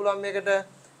දාන්න පුළුවන් මේකට.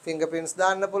 fingerprints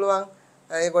දාන්න පුළුවන්.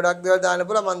 ඒ ගොඩක් දේවල් දාන්න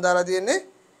පුළුවන්. මම දාලා තියෙන්නේ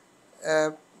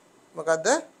මොකද්ද?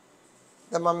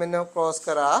 දැන් මම මෙන්න cross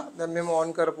කරා. දැන් මෙම on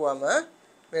කරපුවම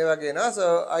මේ වගේ එනවා. So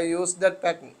I use that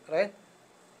pattern, right?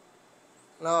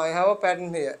 Now I have a pattern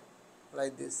here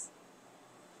like this.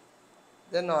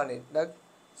 Then on it.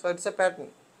 So it's a pattern,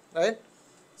 right?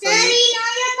 So Sir, we know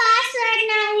your password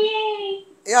now. Yay.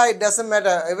 yeah, it doesn't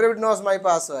matter. Everybody knows my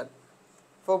password.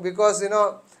 Because you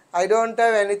know I don't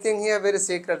have anything here very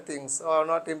secret things or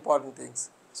not important things.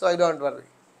 So I don't worry.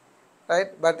 Right?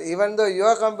 But even though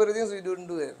your computer things we don't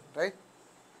do it, right?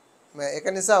 ඒක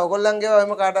නිසා ඔයගොල්ලන්ගේ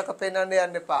එහෙම කාටවත් පෙන්වන්න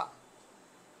යන්න එපා.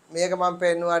 මේක මම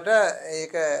පෙන්නුවට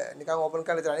ඒක නිකන් ඕපන්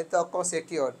කරලා ඉතින් අනිත් ඔක්කොම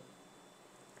secure.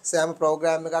 සෑම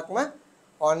program එකක්ම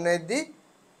on වෙද්දී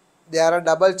there are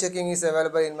double checking is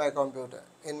available in my computer,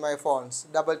 in my phones,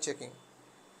 double checking.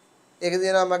 ඒක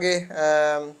දිනවා මගේ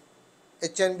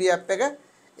HNB app එක.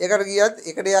 ඒකට ගියත්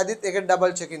ඒකට යද්දිත් ඒකට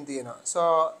double checking තියෙනවා. So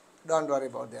don't worry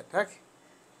about that. Okay.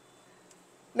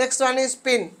 Next one is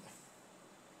pin.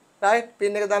 Right?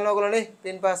 Pin එක දන්නව ඔයගොල්ලෝනේ?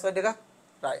 Pin password එක.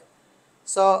 Right.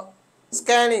 So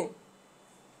scanning.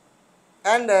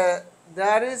 And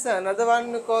there is another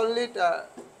one we call it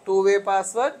two-way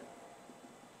password.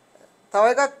 තව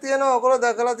එකක් තියෙනවා ඔයගොල්ලෝ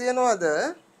දැකලා තියෙනවද?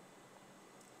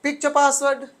 Picture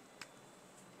password.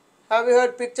 Have you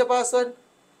heard picture password?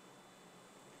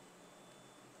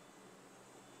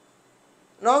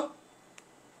 No?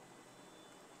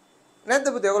 නැද්ද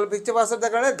පුතේ ඔයගොල්ලෝ picture password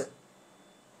දැකලා නැද්ද?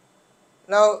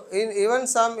 Now in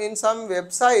some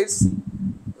websites,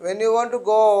 when you want to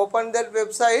go open that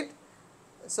website,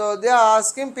 so they are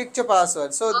asking picture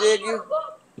password. So they give.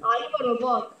 Are you a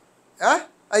robot?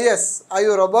 Yes. Are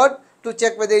you a robot? To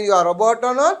check whether you are a robot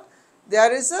or not.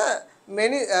 There is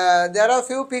there are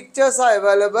few pictures are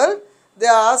available. They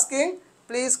are asking,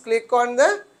 please click on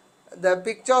the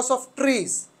pictures of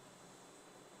trees.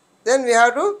 Then we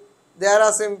have to. There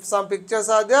are some pictures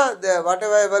are there.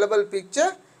 Whatever available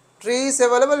picture, tree is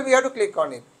available. We have to click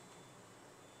on it.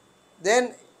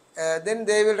 Then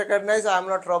they will recognize I am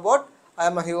not robot. I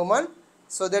am a human.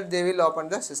 So that they will open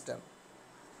the system.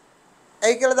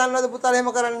 ඇයි කියලා දන්නවද පුතාලා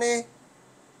එහෙම කරන්නේ?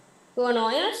 To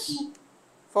annoy us?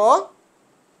 For?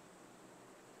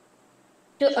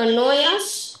 To annoy us?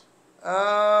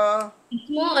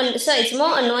 It's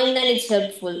more annoying than it's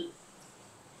helpful.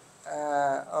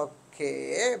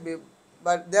 Okay,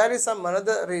 but there is some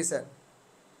another reason.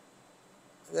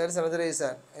 There is another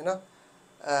reason.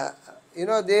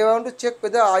 They want to check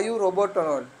whether are you robot or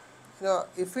not.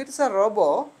 If it's a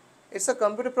robot, it's a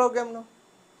computer program, no?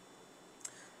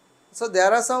 So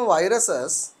there are some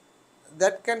viruses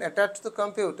that can attach to the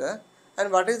computer.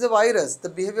 And what is the virus? The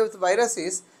behavior of the virus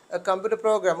is a computer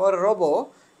program or a robot.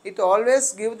 It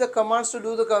always gives the commands to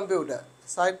do the computer.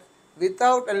 So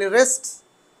without any rest,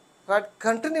 but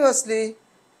continuously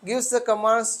gives the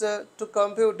commands to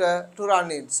computer to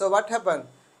run it. So what happened?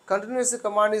 Continuously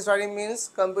command is running means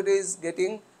computer is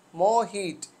getting more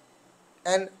heat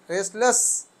and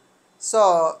restless.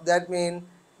 So that means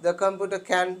the computer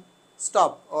can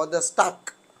stop or the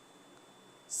stuck.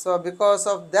 So because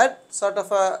of that sort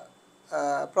of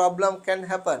a problem can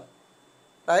happen,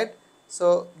 right?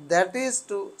 So that is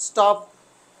to stop.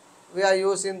 We are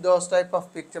using those type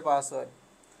of picture password,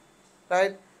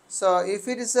 right? So if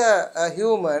it is a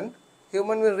human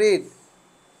will read,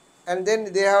 and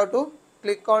then they have to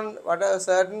click on what a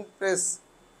certain press.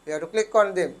 We have to click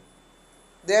on them.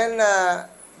 Then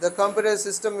the computer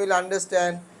system will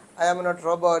understand I am not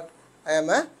robot. I am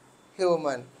a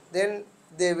human. Then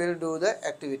they will do the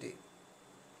activity.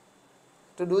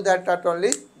 To do that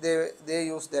only they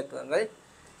use that one, right?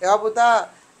 එයා පුතා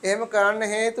එහෙම කරන්න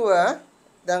හේතුව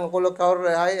දැන් ඔයගොල්ලෝ කවුරු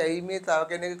හරි ඇයි මේ තව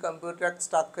කෙනෙක්ගේ කම්පියුටර් එක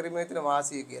ස්ටක් කරීමේ තියෙන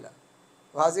වාසිය කියලා.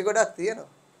 වාසිය ගොඩක් තියෙනවා.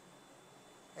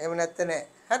 එහෙම නැත්te නෑ.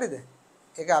 හරිද?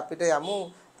 ඒක අපිට යමු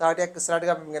තව ටිකක් ඉස්සරහට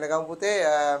අපි ඉගෙන ගමු පුතේ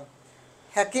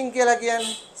hacking කියලා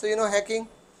කියන්නේ. So you know hacking?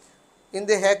 In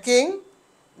the hacking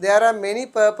there are many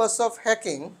purpose of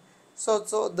hacking. So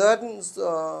that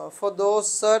for those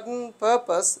certain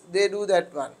purpose they do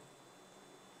that one.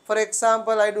 For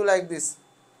example, I do like this.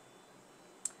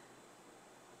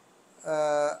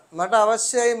 මට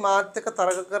අවශ්‍යයි මාත් එක්ක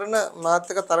තරක කරන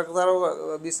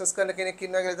බිස්නස් කරන කෙනෙක්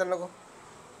ඉන්නවා කියලා හිතන්නකෝ.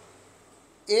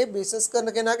 ඒ බිස්නස්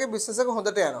කරන කෙනාගේ බිස්නස් එක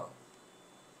හොඳට යනවා.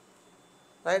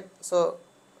 Right? So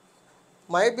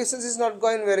my business is not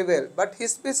going very well, but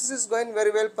his business is going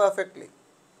very well perfectly.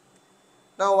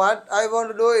 Now what I want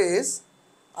to do is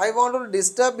I want to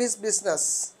disturb his business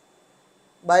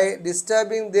by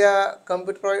disturbing their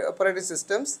computer operating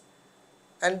systems,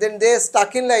 and then they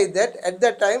stuck in like that. At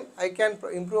that time I can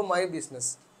improve my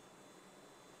business.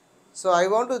 So I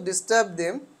want to disturb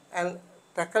them and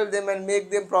tackle them and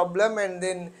make them problem, and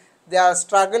then they are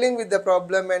struggling with the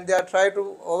problem and they are trying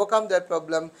to overcome that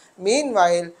problem.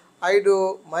 Meanwhile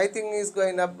my thing is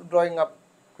drawing up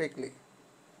quickly.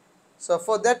 So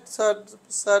for that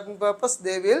certain purpose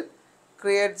they will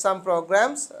create some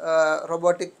programs,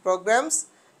 robotic programs,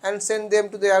 and send them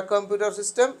to their computer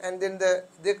system, and then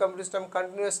the computer system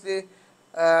continuously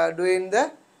doing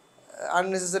the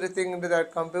unnecessary thing into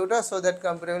that computer, so that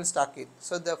computer will stuck it.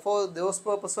 So for those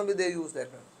purpose only they use that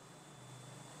one.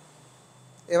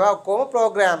 Eva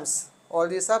programs, all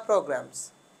these are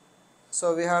programs.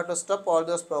 So we have to stop all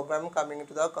those programs coming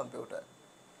into the computer.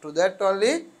 To that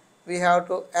only we have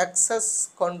to access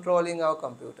controlling our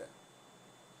computer.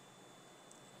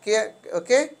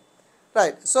 Okay,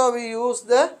 right. So we use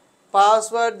the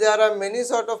password. There are many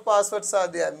sort of passwords are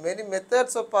there, many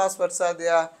methods of passwords are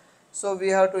there. So we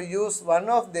have to use one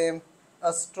of them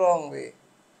a strong way.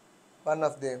 One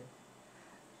of them.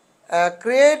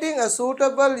 Creating a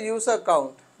suitable user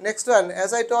account. Next one,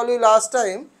 as I told you last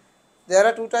time, there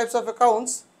are two types of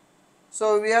accounts.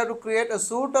 So we have to create a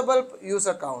suitable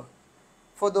user account.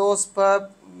 For those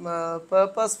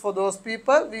purpose, for those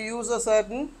people, we use a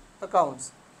certain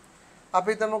accounts.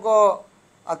 අපි තමකෝ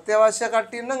අත්‍යවශ්‍ය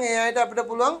කට්ටිය නම් ඒ අයට අපිට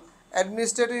පුළුවන්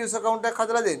administrative user account එකක්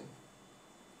හදලා දෙන්න.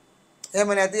 එහෙම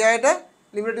නැති අයට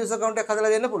ලිමිටඩ් යූසර් account එකක් හදලා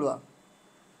දෙන්න පුළුවන්.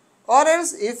 Or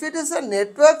else if it is a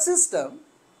network system,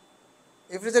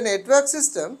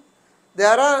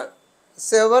 there are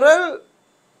several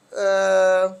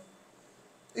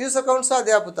user accounts are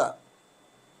there puta.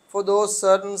 For those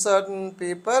certain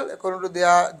people according to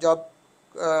their job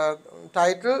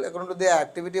title, according to their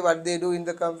activity, what they do in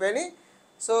the company.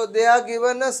 So they are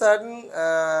given a certain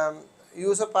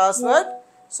user password.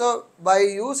 So by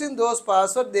using those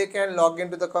passwords, they can log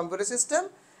into the computer system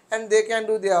and they can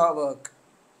do their work.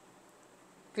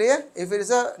 Clear? If it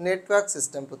is a network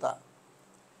system puta.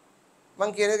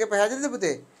 මං කියන එක පැහැදිලිද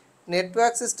පුතේ?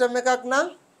 network system එකක් නම්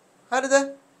හරිද?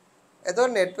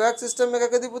 එතකොට network system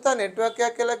එකකදී පුතා network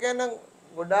එකක් කියලා කියන්නේ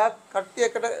ගොඩාක් කට්ටිය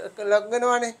එකට ලොග්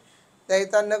වෙනවානේ. දැන්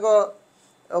හිතන්නකෝ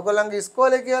ඔයගොල්ලන්ගේ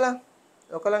ඉස්කෝලේ කියලා.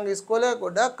 ඔයගොල්ලන්ගේ ඉස්කෝලේ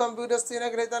ගොඩාක් කම්පියුටර්ස් තියෙනවා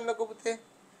කියලා හිතන්නකෝ පුතේ.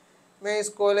 මේ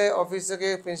ඉස්කෝලේ ඔෆිස්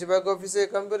එකේ ප්‍රින්සිපල්ගේ ඔෆිස්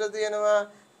එකේ කම්පියුටර් තියෙනවා.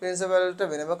 ප්‍රින්සිපල්ට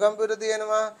වෙනම කම්පියුටර්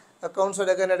තියෙනවා. accounts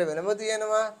වැඩ කරන්නට වෙනම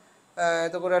තියෙනවා.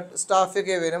 එතකොට ස්ටාෆ්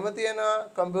එකේ වෙනම තියෙනවා,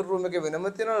 කම්පියුටර් රූම් එකේ වෙනම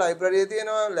තියෙනවා, ලයිබ්‍රරියේ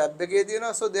තියෙනවා, ලැබ් එකේ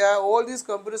තියෙනවා. So they are all these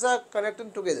computers are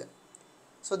connected together.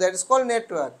 So that is called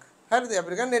network. හරිද?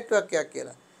 අපිට කියන්නේ network එකක්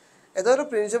කියලා. එතකොට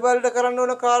ප්‍රින්සිපල්ට කරන්න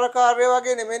ඕන කාර්ය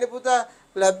වගේ නෙමෙයිනේ පුතා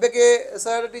ලැබ් එකේ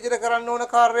සර් ටීචර් කරන්න ඕන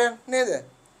කාර්යය නේද?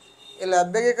 ඒ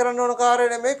ලැබ් එකේ කරන්න ඕන කාර්යය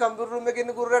නෙමෙයි කම්පියුටර් රූම් එකේ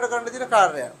ඉන්න ගුරුවරයාට කරන්න තියෙන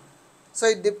කාර්යය. So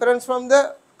it differs from the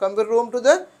computer room to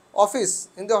the office,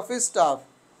 in the office staff.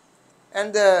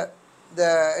 And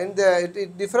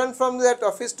it different from that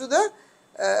office to the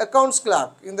accounts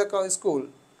clerk in the school.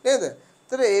 නේද?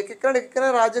 ඒතර එක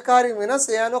රාජකාරී වෙනස්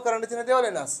ඒ අනුව කරන්න තියෙන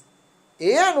දේවල් වෙනස්.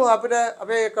 ඒ අනුව අපිට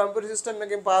අපේ කම්පියුටර් සිස්ටම්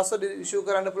එකෙන් පාස්වර්ඩ් ඉෂුව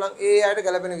කරන්න පුළුවන් ඒ අයට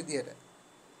ගැලපෙන විදිහට.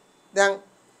 දැන්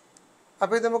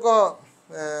අපි හිතමුකෝ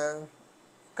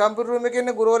කම්පියුටර් රූම් එකේ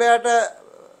ඉන්න ගුරුවරයාට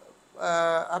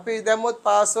අපි දැම්මොත්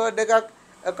පාස්වර්ඩ් එකක්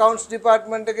accounts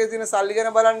department එකේ තියෙන සල්ලි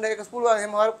ගැන බලන්න ඒක පුළුවන්.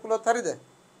 එහෙම හරියොත් හරියද?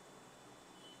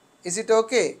 Is it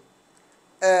okay?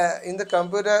 In the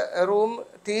computer room,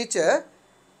 teacher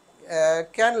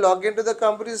can log into the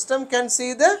computer system, can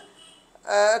see the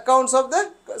accounts of the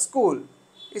school.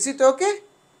 Is it okay?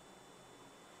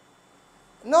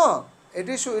 No, it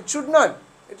should not.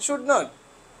 It should not.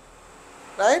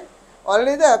 Right?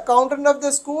 Only the accountant of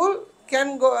the school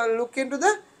can go look into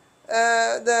the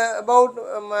about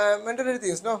monetary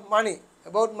things, no money,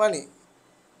 about money.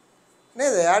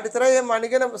 නේද? යාට විතරයි මේ money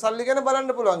ගැන සල්ලි ගැන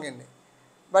බලන්න පුළුවන් ඉන්නේ.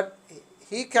 But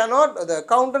he cannot, the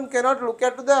accountant cannot look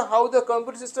at the how the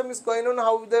computer system is going on,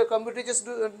 how the computer teachers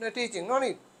do teaching. No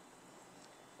need.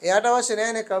 එයාට අවශ්‍ය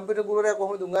නැහැ නේ computer ගුරුවරයා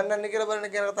කොහොමද උගන්වන්නේ කියලා බලන්න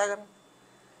කියන කතා කරන්නේ.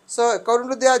 So according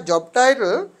to their job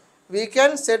title, we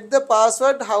can set the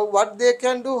password, how what they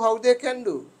can do, how they can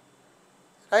do.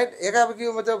 Right? ඒක අපි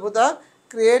කියමු මත පුතා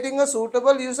creating a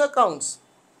suitable user accounts.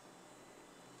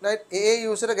 Right? A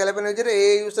user ගැලපෙන විදිහට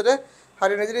ඒ user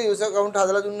හරින විදිහට user account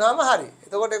හදලා දුන්නාම හරි.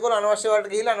 එතකොට ඒගොල්ලෝ අනවශ්‍ය වලට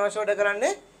ගිහිල්ලා අනවශ්‍ය වැඩ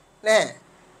කරන්නේ නැහැ.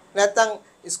 නැත්තම්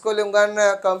ඉස්කෝලේ උගන්න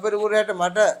කම්පියුටර් ගුරුවරයාට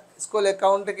මට ඉස්කෝලේ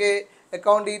account එකේ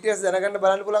account details දැනගන්න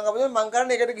බලන්න පුළුවන් අපිට මම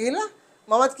කරන්නේ ඒකට ගිහිල්ලා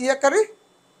මමත් කීයක් හරි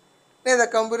නේද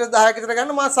කම්පියුටර් 10ක විතර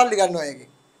ගන්න මාස සල්ලි ගන්නවා ඒකෙන්.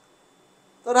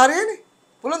 ඒතකොට හරියනේ.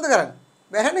 පුළුවන්ද කරන්න?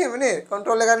 බැහැනේ නේ.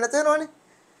 control එක ගන්න නැත වෙනවනේ.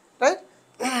 Right?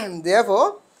 Therefore,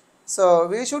 so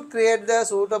we should create the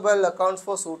suitable accounts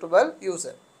for suitable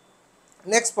user.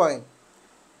 Next point.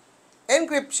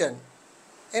 Encryption.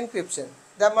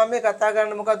 දැන් මම මේ කතා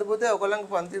කරන්න මොකද්ද පුතේ?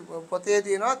 ඔයගොල්ලන්ගේ පොතේ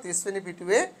තියෙනවා 30 වෙනි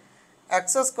පිටුවේ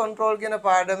access control කියන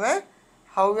පාඩම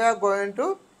how we are going to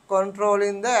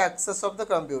controlling the access of the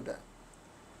computer.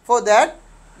 For that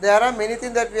there are many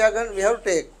things that we have to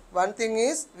take. One thing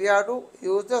is we have to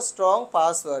use the strong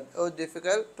password. It's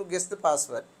difficult to guess the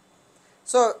password.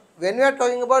 So when we are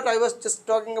talking about, I was just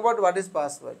talking about what is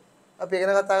password. අපි ඉගෙන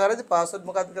කතා කරද්දී password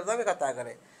මොකක්ද කියලා තමයි කතා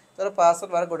කරේ. ඒතර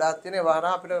password වල ගොඩාක් තියෙන ඒවා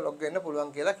අපිට log වෙන්න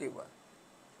පුළුවන් කියලා කිව්වා.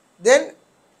 Then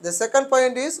the second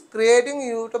point is creating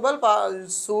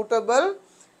suitable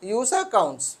user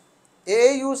accounts.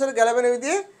 A user ගැලපෙන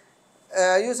විදිහේ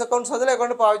use account sadala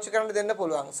account pavichikkanadu thanne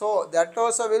puluvan. So that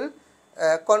also will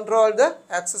control the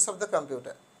access of the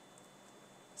computer.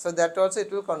 So that also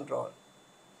it will control.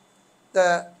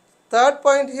 The third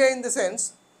point here in the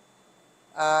sense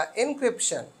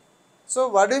encryption. So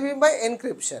what do you mean by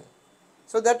encryption?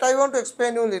 So that I want to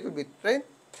explain you a little bit, right?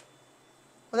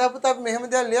 හොඳ අපිට අපි මෙහෙම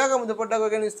දෙයක් ලියාගමුද පොඩ්ඩක්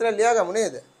ඔයගෙන ඉස්සරහ ලියාගමු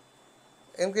නේද?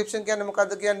 encryption කියන්නේ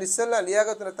මොකද්ද කියන්නේ ඉස්සෙල්ලා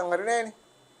ලියාගත්තු නැත්නම් හරි නෑනේ.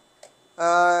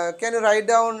 Can you write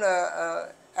down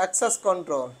access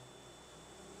control?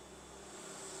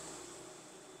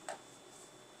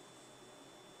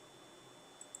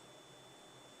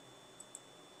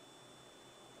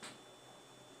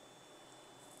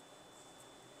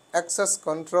 Access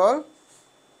control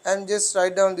and just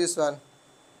write down this one.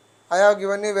 I have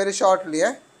given you very shortly,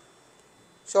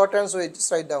 short and sweet.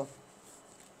 Just write down.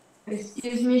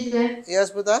 Excuse me, sir.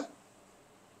 Yes, Buddha.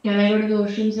 Can I go to the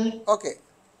washroom, sir? Okay.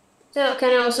 So can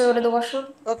I also go to the washroom?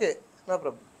 Okay, no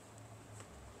problem.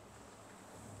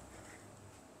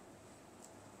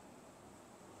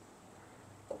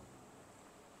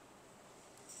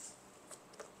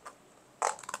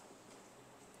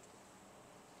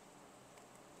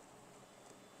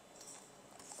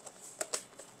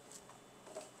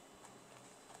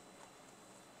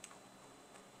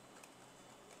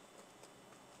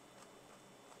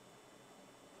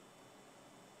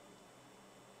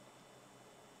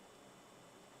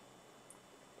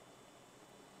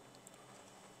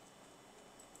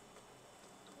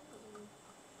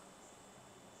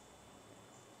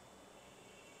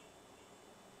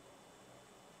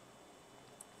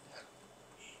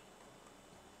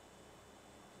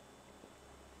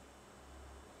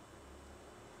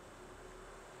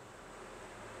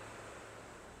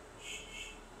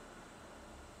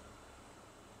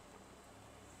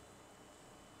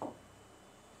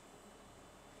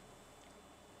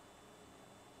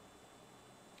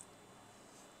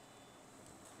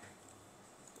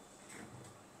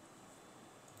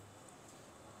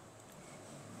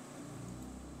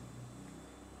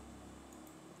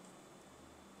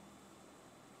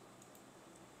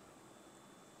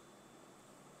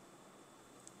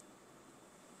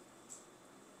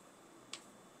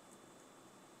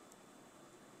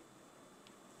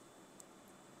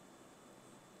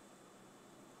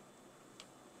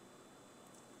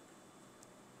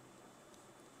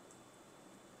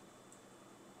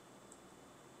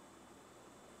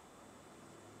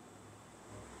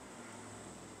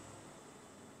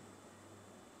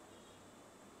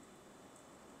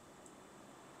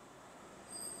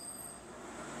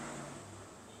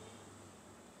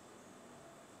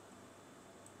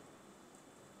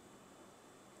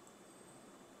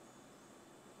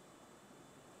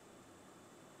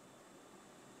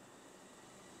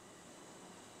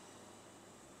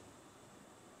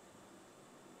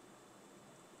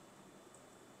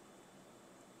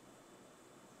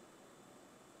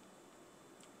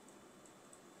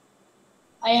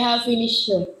 I have finished,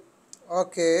 sir.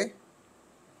 Okay.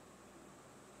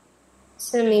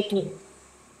 So me too.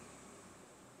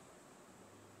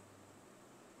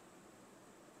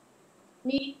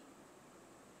 Me.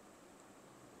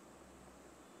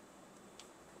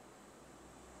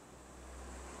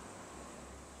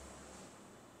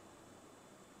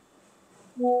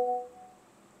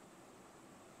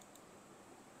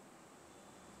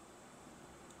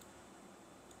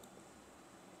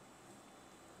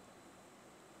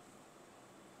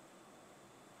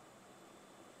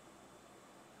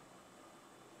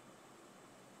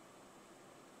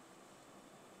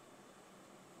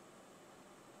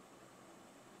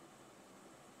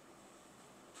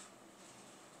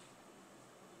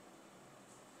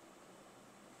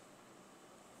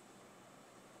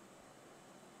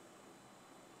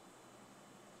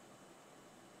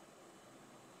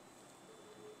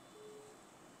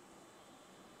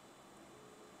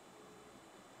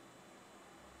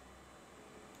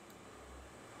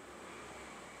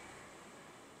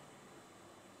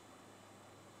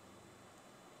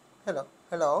 Hello.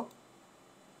 Hello.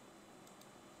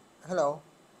 Hello.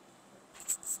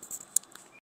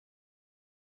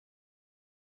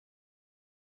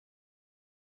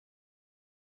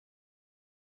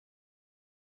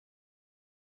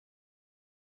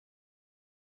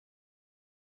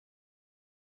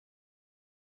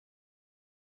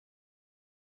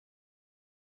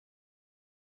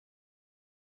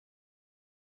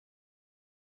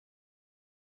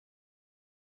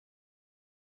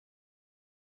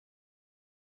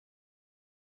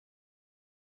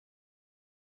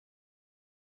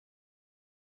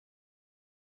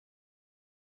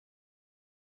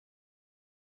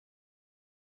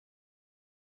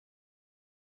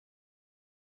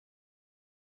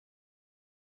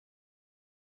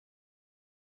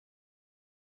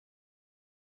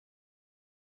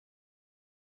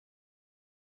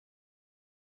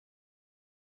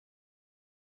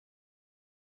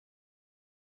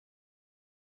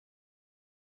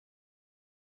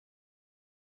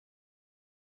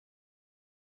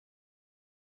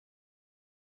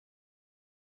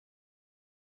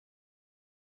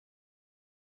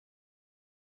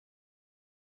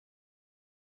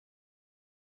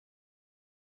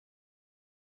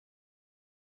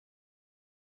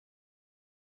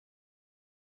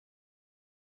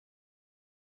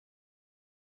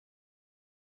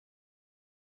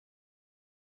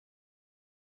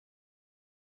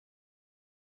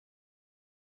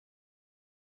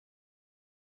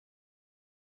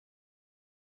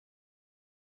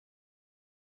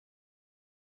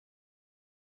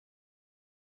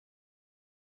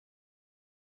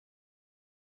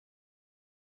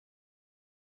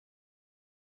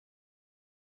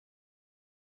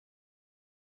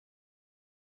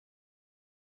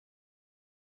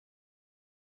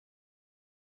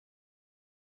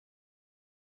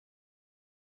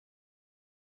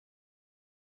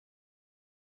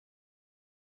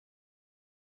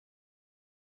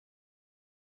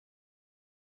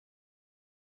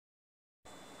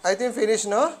 I think finish,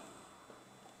 no?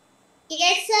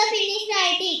 Yes, sir. Finished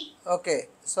writing. Okay.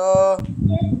 So,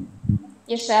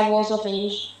 Yes, I have also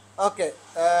finished. okay.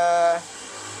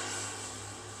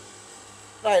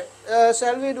 Right.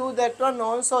 Shall we do that one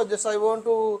also? Just I want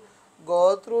to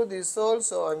go through this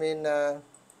also. I mean,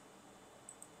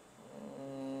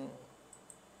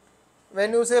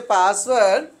 when you say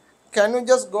password, can you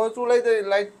just go through like the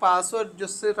like password?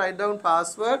 Just say write down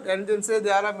password and then say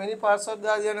there are many passwords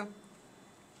there. You know.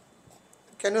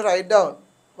 Can you write down?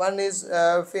 One is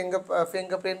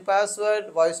fingerprint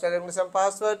password, voice recognition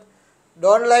password.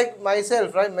 Don't like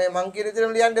myself, right? My monkey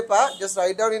just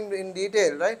write down in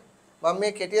detail, right?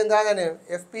 Mummy ketiyan dagane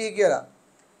FP කියලා,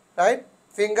 right?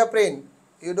 Fingerprint.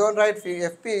 You don't write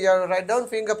FP, you write down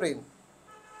fingerprint,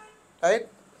 right?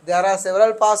 There are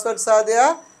several passwords are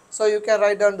there, so you can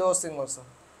write down those things also.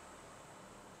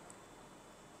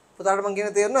 පුතාට මං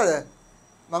කියන තේරෙනවද?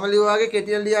 මම ලියුවාගේ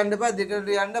කෙටියෙන් ලියන්න එපා දෙකට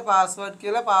ලියන්න password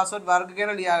කියලා password වර්ග කියන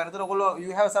ලියාගන්න. එතකොට ඔයගොල්ලෝ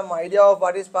you have some idea of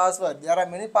what is password. There are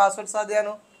many passwords are there,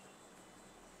 no?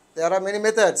 There are many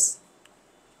methods.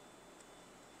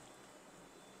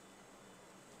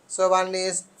 So one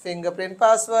is fingerprint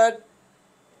password,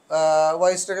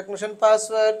 voice recognition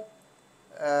password,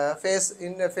 face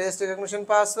recognition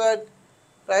password,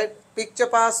 right? Picture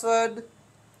password,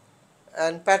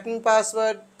 and pattern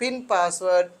password, pin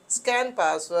password, scan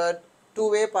password,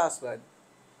 two-way password.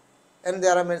 And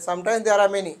there are many, sometimes there are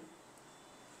many.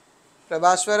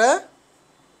 Prabhaswara,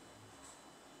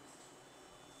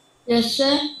 Yes,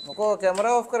 sir. මොකෝ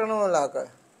camera of කරනවා ලාක.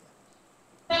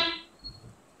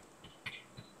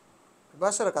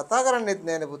 ප්‍රභාස්වර කතා කරන්නෙත්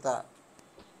නෑනේ පුතා.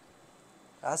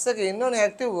 ආසක ඉන්නෝනේ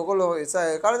active ඔයගොල්ලෝ ඒ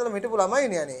කාලේ ඉඳලා හිටපු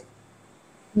ළමයිනේ අනේ.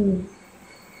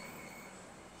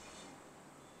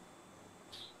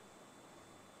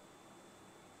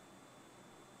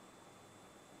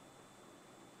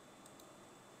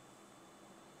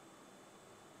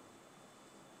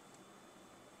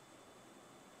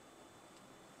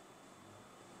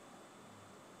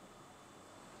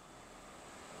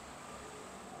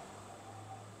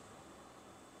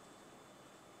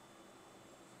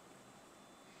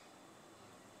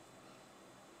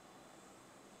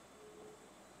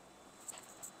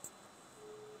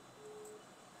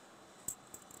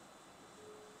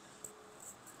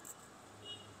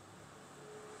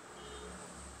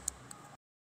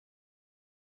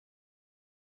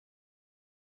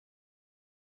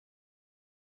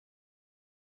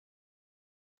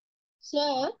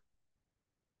 Sir,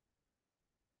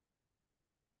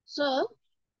 sir,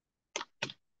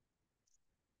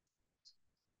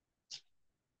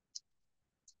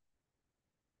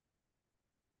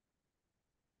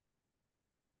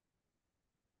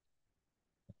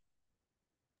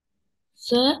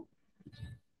 Sir.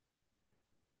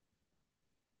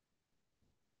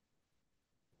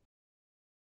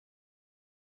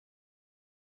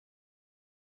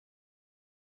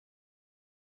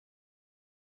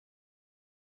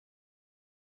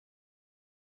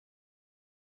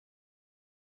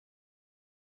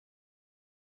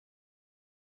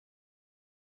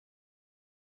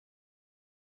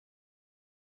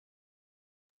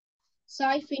 so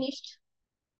I finished.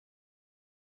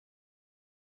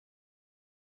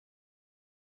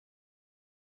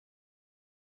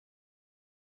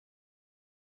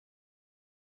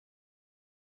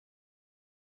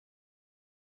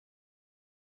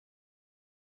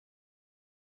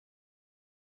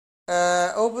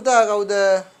 ඔව් පුතා කවුද?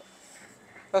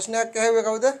 ප්‍රශ්නයක් ඇහුවේ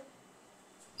කවුද?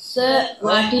 Sir,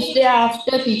 what is the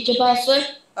after picture password?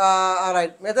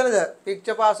 Alright. මෙතනද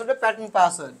picture password pattern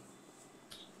password.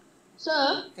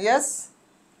 Sir, Yes.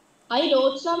 I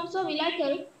wrote some, so will I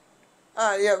tell?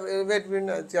 Yeah, wait,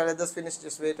 let us finish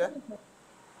this later.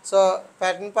 So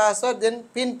pattern password, then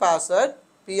pin password.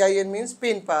 PIN means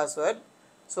pin password.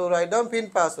 So write down pin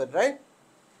password, right?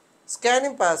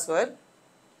 Scanning password.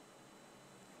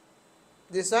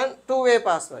 This one two-way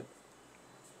password.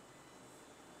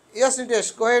 Yes,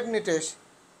 Nitesh, go ahead, Nitesh.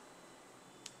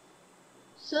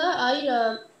 Sir,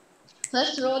 I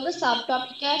first wrote the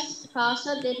subtopic as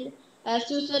password. Then, as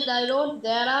you said, I wrote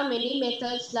there are many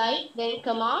methods like then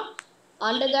comma.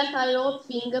 Under that, I wrote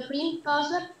fingerprint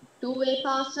password, two-way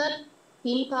password,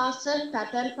 pin password,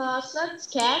 pattern password,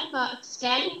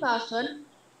 scanning password,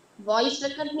 voice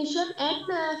recognition,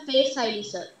 and face ID,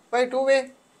 sir. Why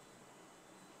two-way?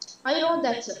 I wrote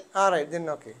that, sir. Alright, then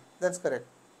okay. That's correct.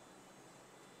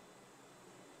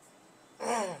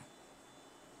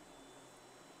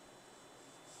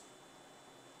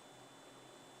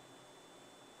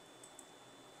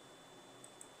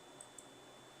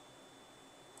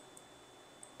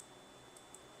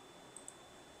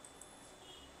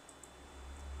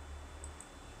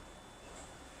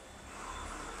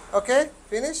 Okay,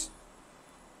 finish.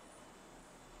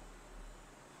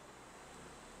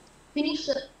 Finish,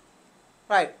 sir.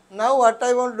 Right. Now what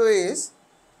I want to do is,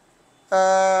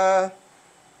 I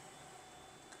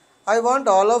want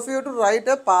all of you to write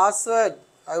a password.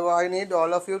 I need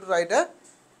all of you to write a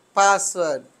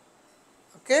password.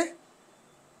 Okay.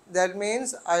 That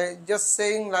means I just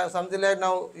saying something like,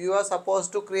 now you are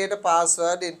supposed to create a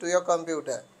password into your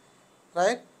computer,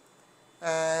 right?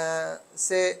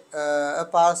 Say a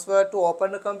password to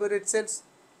open the computer itself.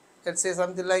 Let's say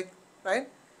something like, right?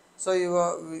 So you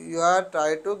are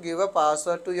trying to give a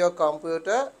password to your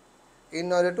computer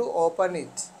in order to open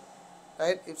it,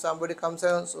 right? If somebody comes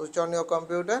and switch on your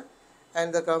computer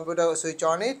and the computer switch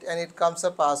on it and it comes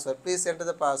a password, please enter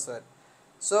the password.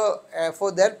 So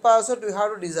for that password you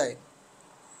have to design,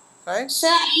 right? So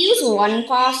I use one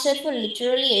password for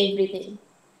literally everything.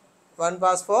 One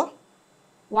pass for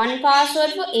One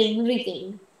password for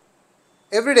everything.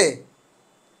 every day.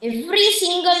 Every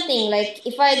single thing. Like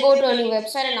if I go to a new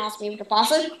website and ask me for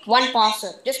password, one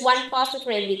password. Just one password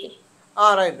for everything.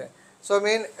 Right, right. So I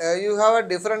mean you have a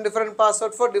different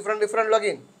password for different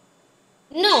login.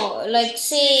 No, like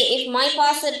say if my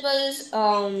password was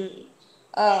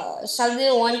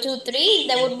Salvio123,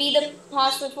 that would be the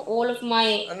password for all of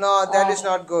my No, that is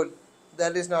not good.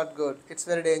 That is not good. It's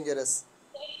very dangerous.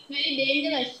 Very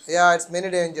dangerous. Yeah, it's many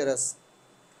dangerous.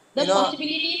 The You know,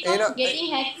 possibilities you know, of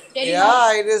getting hacked is very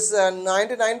high. yeah, it is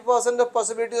 99% of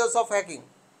possibilities of hacking.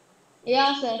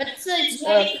 Yeah, sir. but sir, It's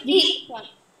like a big one.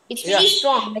 it's Yeah, pretty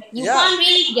strong. Like you yeah. can't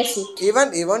really guess it.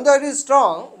 Even though it is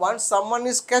strong, once someone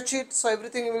is catch it, so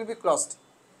everything will be closed.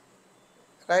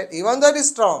 Right? Even though it is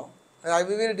strong,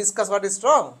 we will discuss what is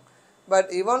strong.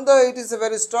 But even though it is a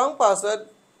very strong password,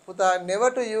 Puta,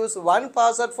 never to use one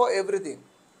password for everything.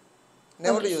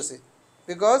 Never to Okay. use it,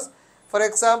 because for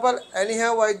example,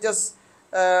 anyhow I just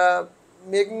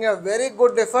making a very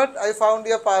good effort, I found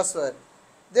your password,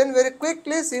 then very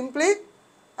quickly simply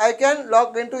I can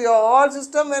log into your all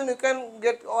system and you can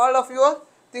get all of your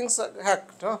things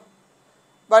hacked, no?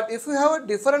 But if you have a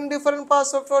different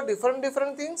password for different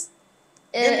things,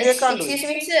 then they can't do it. Excuse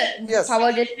me, sir. The Yes,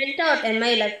 power just went out, and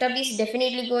my laptop is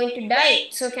definitely going to die.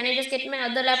 So can I just get my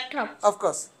other laptop? of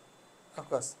course, of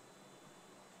course.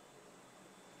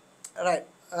 Right.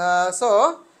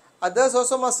 So others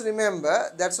also must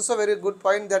remember, that's also very good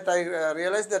point that I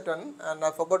realized that one and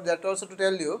I forgot that also to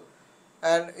tell you,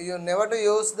 and you never to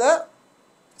use the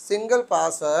single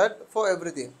password for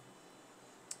everything.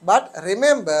 But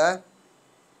remember,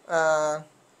 uh,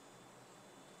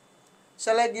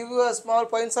 shall I give you a small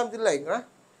point something like,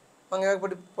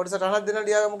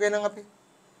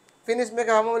 finish make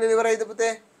a hamu deliver ide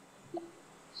pute.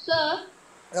 Sir,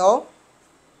 Oh,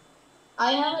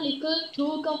 I have a little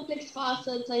too complex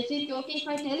passwords. Is it okay if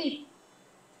I tell it?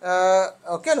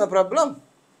 okay, no problem.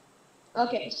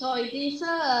 Okay, so it is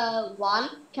one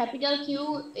capital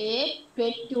Q A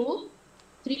 22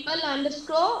 triple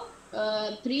underscore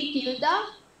 3 tilde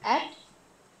at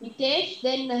it,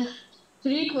 then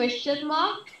three question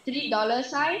mark, $3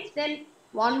 signs, then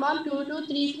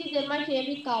 112233, then my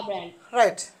favorite car brand.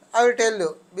 Right, I will tell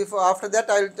you. Before after that,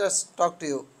 I will just talk to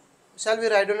you. Shall we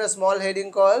write on a small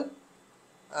heading called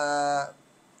uh,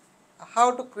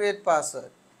 how to create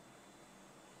password?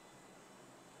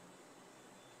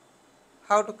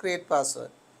 How to create password?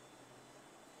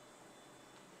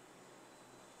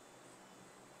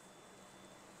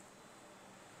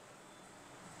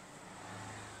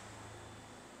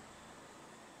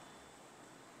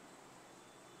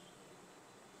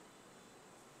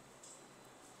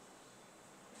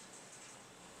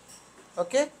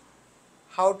 Okay,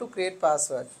 how to create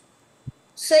password?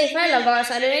 So if I log out,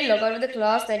 suddenly log out of the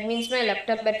class, that means my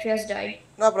laptop battery has died.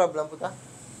 No problem, Puta.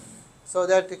 So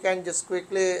that you can just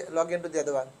quickly log into the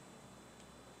other one.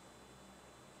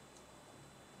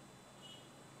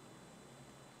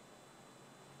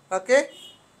 Okay,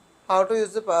 how to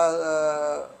use the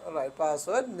right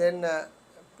password? Then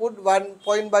put one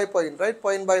point by point, right?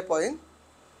 Point by point.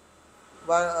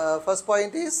 One first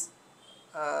point is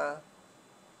uh,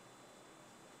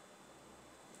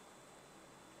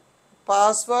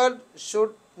 password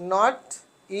should not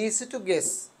easy to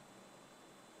guess.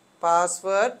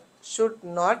 Password should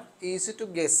not easy to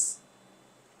guess.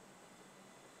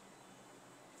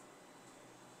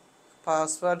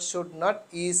 Password should not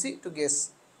easy to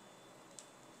guess.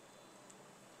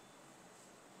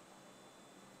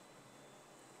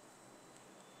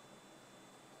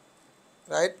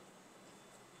 Right?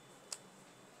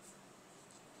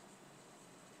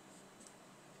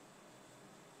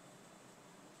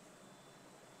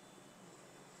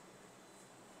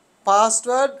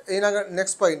 Password in a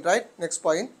next point, right? Next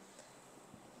point.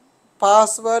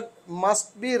 password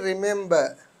must be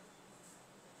remember.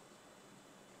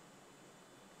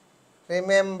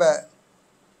 Remember.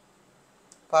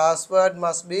 Password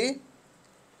must be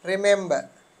remember.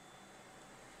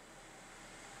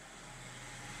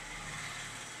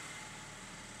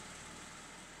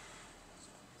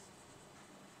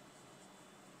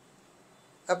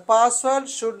 A password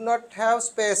should not have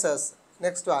spaces.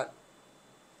 Next one.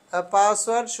 A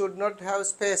password should not have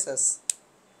spaces.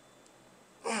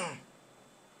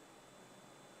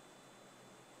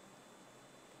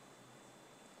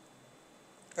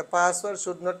 A password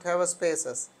should not have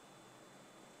spaces.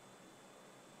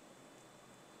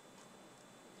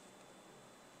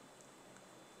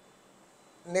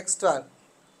 Next one.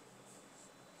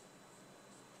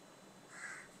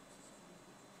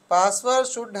 Password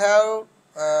should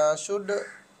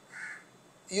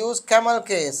use camel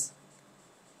case.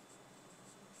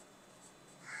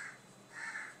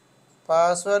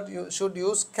 Password should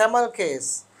use camel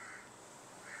case.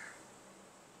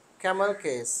 Camel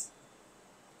case.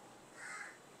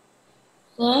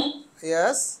 Sir,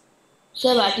 Yes.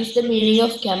 sir, what is the meaning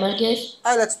of camel case?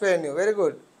 I'll explain you. Very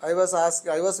good. I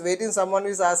was waiting. Someone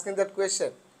is asking that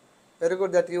question. Very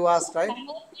good that you asked, right?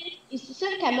 Camel case,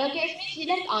 sir, camel case means he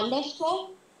like underscore.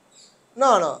 No.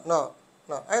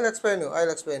 I'll explain you.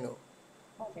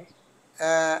 Okay.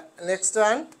 Next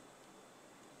one.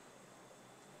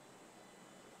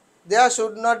 There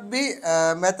should not be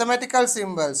mathematical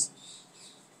symbols.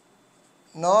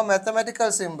 No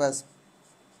mathematical symbols.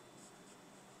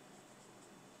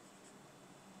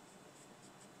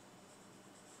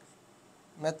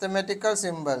 Mathematical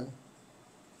symbol.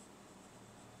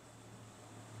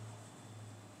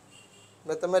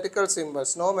 Mathematical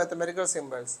symbols. No mathematical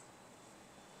symbols.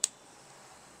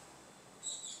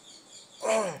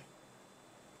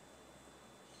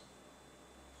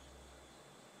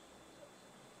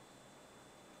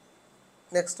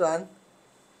 Next one.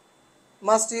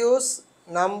 Must use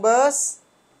numbers,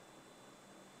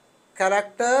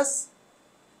 characters,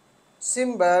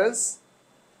 symbols.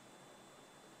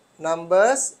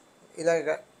 Numbers.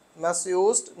 Must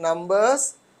use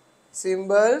numbers,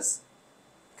 symbols,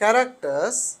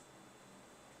 characters,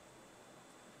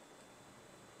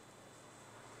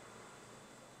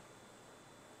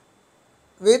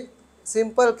 with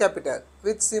simple capital.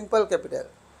 With simple capital.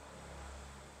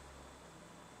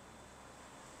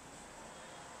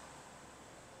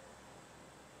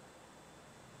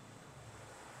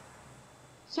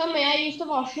 Sir, may I use the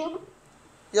washroom?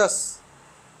 Yes.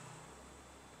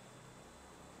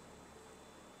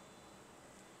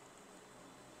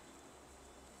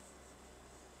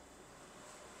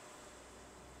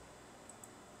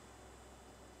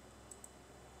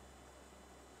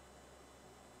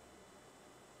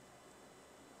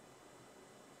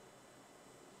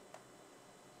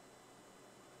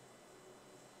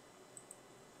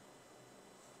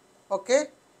 Okay.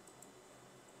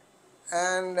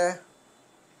 And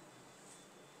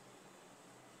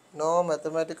no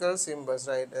mathematical symbols,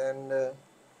 right? And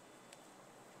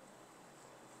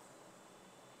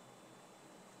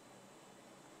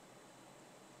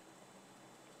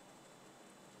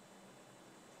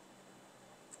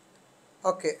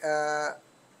okay,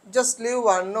 just leave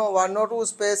one or two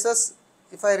spaces.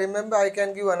 If I remember, I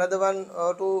can give another one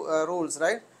or two rules,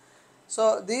 right?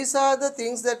 So these are the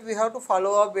things that we have to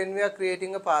follow up when we are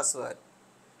creating a password.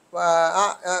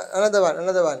 Another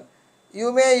one.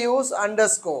 You may use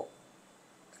underscore.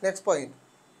 Next point.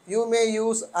 You may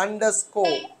use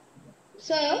underscore.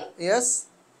 Sir, Yes.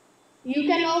 you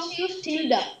can also use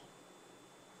tilde.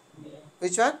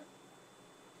 Which one?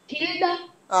 Tilde.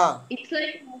 Ah, It's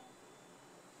like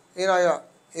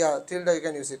yeah, tilde you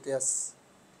can use it. Yes.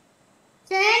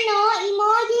 Sir, no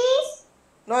emojis.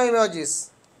 No emojis.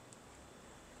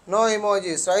 No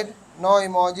emojis, right? No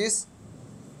emojis.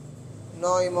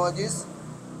 No emojis.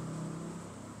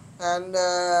 And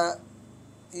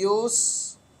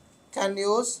can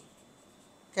use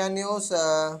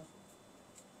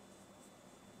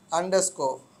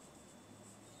underscore.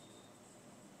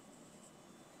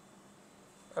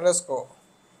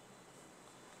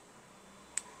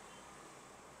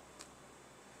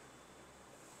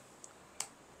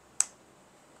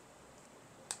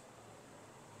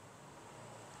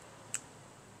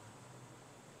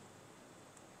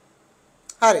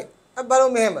 හරි. අපි බලමු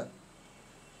මෙහෙම.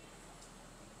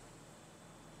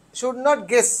 should not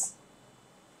guess.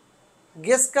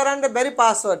 guess කරන්න බැරි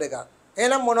password එකක්.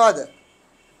 එහෙනම් මොනවද?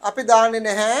 අපි දාන්නේ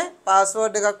නැහැ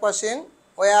password එකක් වශයෙන්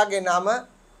ඔයාගේ නම,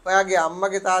 ඔයාගේ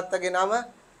අම්මගේ තාත්තගේ නම,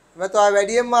 නැත්නම් ඔයා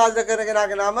වැඩියෙන්ම ආදර කරන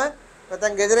කෙනාගේ නම,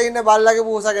 නැත්නම් ගෙදර ඉන්න බල්ලගේ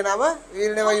පූසගේ නම. we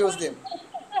will never use them.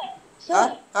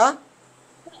 Sir, huh?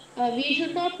 We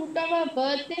should not put our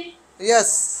birthday.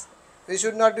 Yes, we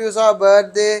should not use our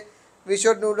birthday. We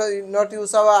should not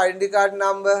use our ID card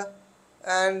number,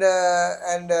 and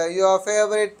your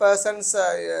favorite person's,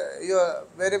 your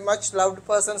very much loved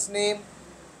person's name.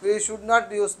 We should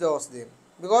not use those names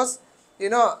because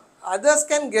others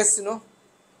can guess.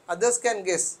 Others can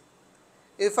guess.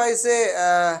 If I say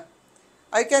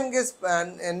I can guess,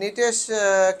 Nitesh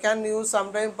can use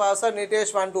sometime password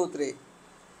Nitesh 123,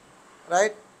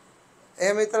 right?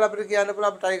 එහෙම හිතලා අපිට කියන්න පුළුවන්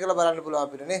අපිට try කරලා බලන්න පුළුවන්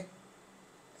අපිට නේ.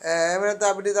 එහෙම නැත්නම්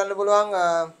අපිට හිතන්න පුළුවන්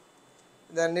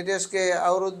දැන් නිතේෂ්ගේ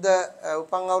අවුරුද්ද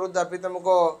උපන් අවුරුද්ද අපි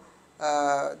හිතමුකෝ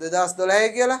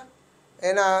 2012 කියලා.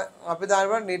 එහෙනම් අපි දාන්න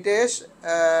පුළුවන් නිතේෂ්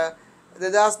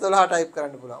 2012 type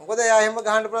කරන්න පුළුවන්. මොකද එයා එහෙම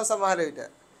ගහන්න පුළුවන් සමහර විට.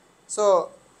 So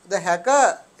the hacker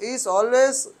is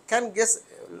always can guess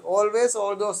always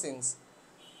all those things.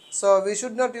 So we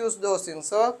should not use those things.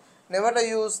 So never to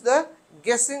use the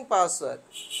guessing password.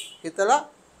 හිතලා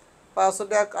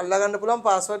password එකක් අල්ලා ගන්න පුළුවන්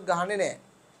password ගහන්නේ නැහැ.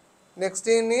 Next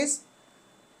thing is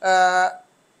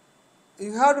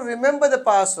you have to remember the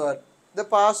password. The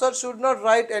password should not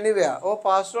write anywhere, or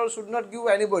password should not give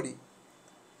anybody,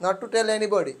 not to tell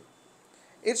anybody.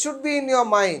 It should be in your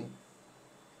mind,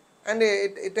 and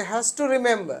it has to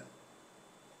remember.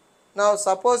 Now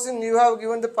supposing you have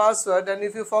given the password and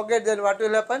if you forget, then what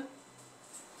will happen?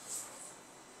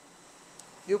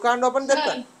 You can't open that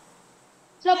one.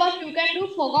 So but you can do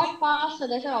forgot password,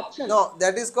 there's an option. No,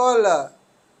 that is called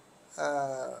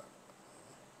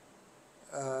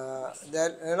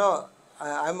that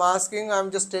I'm asking,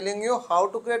 I'm just telling you how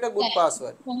to create a good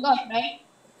password. Forgot, right?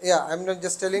 Yeah, I'm not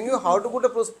just telling you how to put a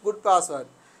good password.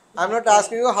 I'm not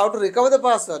asking you how to recover the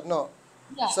password. No.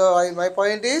 Yeah. So my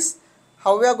point is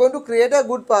how we are going to create a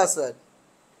good password.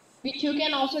 Which you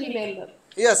can also remember.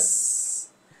 Yes.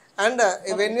 And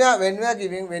when we are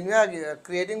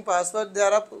creating password,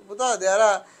 there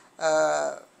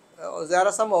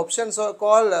are some options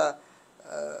called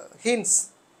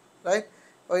hints, right?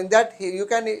 In that you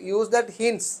can use that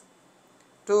hints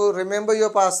to remember your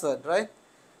password, right?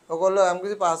 ඔයගොල්ලෝ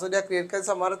යම්කිසි password එකක් create කරලා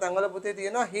සමහර තැන්වල පුතේ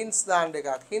තියෙනවා hints දාන්න එකක්.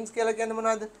 hints කියලා කියන්නේ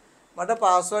මොනවද? මට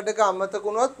password එක අමතක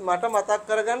වුණොත් මට මතක්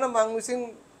කරගන්න මං විසින්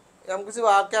යම්කිසි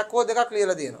වාක්‍යයක් හෝ දෙකක්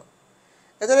ලියලා තියෙනවා.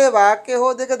 එතකොට මේ වාක්‍ය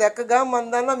හෝ දෙක දැක්ක ගමන්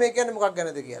මම දන්නවා මේ කියන්නේ මොකක්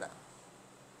ගැනද කියලා.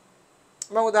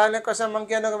 මම උදාහරණයක් වශයෙන් මම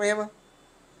කියන්නකෝ මෙහෙම.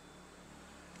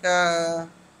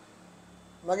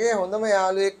 මගේ හොඳම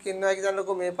යාළුවෙක් ඉන්නවා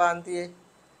කියන්නකෝ මේ පාන්තියේ.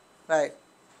 right.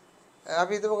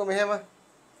 අපි හිතමුකෝ මෙහෙම.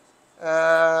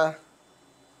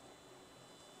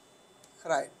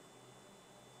 right.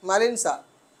 මලින්සා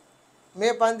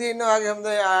මේ පන්තියේ ඉන්න වාගේ හොඳ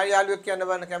යාළුවෙක් කියන්න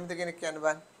බෑ කැමති කෙනෙක් කියන්න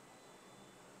බෑ.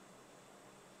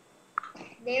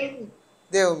 දෙව්මි.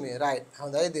 දෙව්මි right.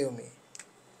 හොඳයි දෙව්මි.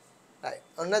 right.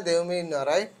 ඔන්න දෙව්මි ඉන්නවා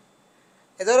right.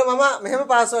 එතකොට මම මෙහෙම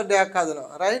password එකක්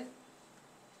හදනවා right.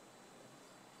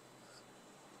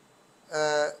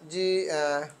 G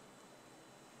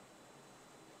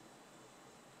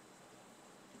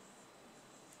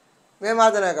මෙහෙම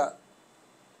හදන එක.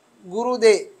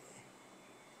 ගුරුදේ.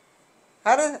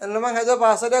 හරි. එන්න මම හදුවා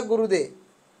password එක ගුරුදේ.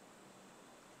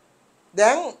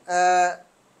 දැන්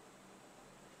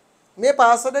මේ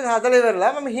password එක හදලා ඉවරලා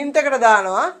මම hint එකට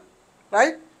දානවා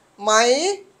right my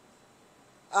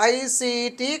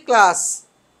ICT class.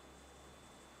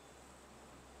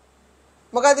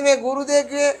 මොකද මේ ගුරු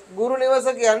දෙකේ ගුරු නිවස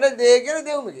කියන්නේ දේ කියන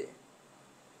දෙවුමගේ.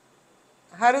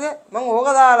 හරිද? මම ඕක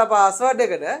දාලා password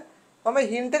එකට මම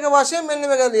hint එක වශයෙන් මෙන්න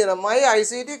මේක ලියනවා my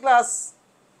ICT class.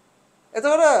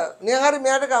 එතකොට නිකන් හරි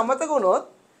මෙයාට අමතක වුණොත්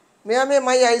මෙයා මේ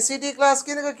my ICT class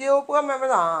කියන එක කියවපුවම මම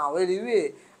ඔය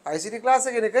ලිව්වේ ICT class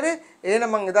එකනේ කරේ.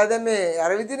 එහෙනම් මම එදා දැන් මේ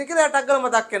අර විදිහට කියලා ටක් ගාලා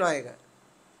මතක් වෙනවා ඒක.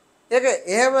 ඒක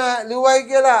එහෙම ලිව්වයි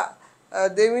කියලා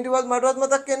දෙවිනිටවත් මටවත්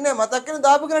මතක් වෙන්නේ නැහැ. මතක් වෙන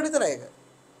දාපු කෙනාට විතරයි ඒක.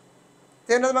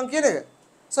 තේරෙනවද මං කියන එක?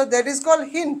 So that is called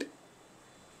hint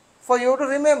for you to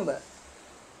remember.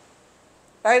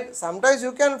 Right? Sometimes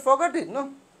you can forget it, no?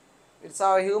 It's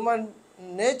our human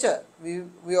nature.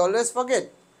 We always forget.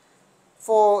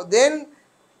 For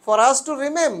us to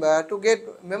remember, to get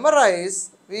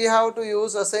memorized, we have to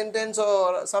use a sentence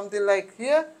or something like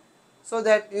here, so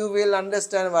that you will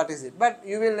understand what is it. But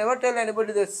you will never tell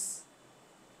anybody this,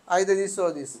 either this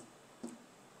or this.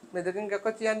 මේ දෙකෙන්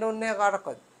එකක්වත් කියන්න ඕනේ නැහැ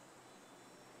කාටවත්.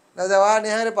 නැත්නම් ඔයා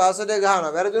නිහාරේ password එක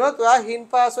ගහනවා. වැරදුනොත් ඔයා hint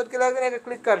password කියලා කියන එක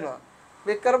click කරනවා.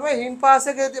 click කරපුවා hint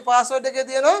password එකේ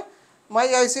තියෙනවා my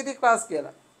ICT class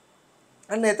කියලා.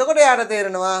 අන්න එතකොට යාට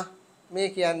තේරෙනවා මේ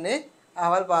කියන්නේ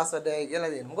අහවල් password එකයි කියලා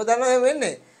දෙන්න. මොකද දන්නව එහෙම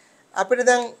වෙන්නේ. අපිට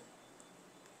දැන්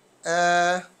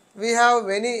we have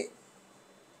many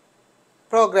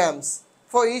programs.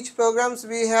 For each programs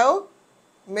we have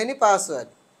many password.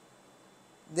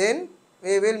 Then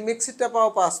we will mix it up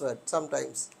our password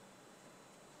sometimes.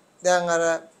 දැන් අර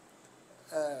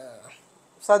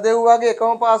සදෙව් වගේ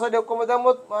එකම password ඔක්කොම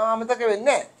දැම්මොත් අමතක වෙන්නේ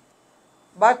නැහැ.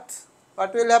 But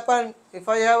what will happen if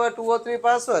I have a 2 or 3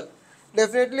 password?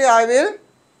 Definitely I will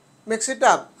mix it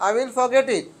up. I will forget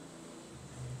it.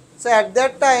 So at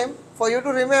that time, for you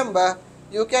to remember,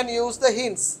 you can use the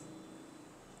hints.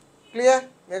 Clear?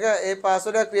 මේක ඒ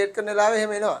password එක create කරන වෙලාවේ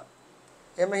එහෙම එනවා.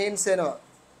 එහෙම hints එනවා.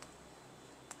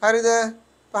 හරිද?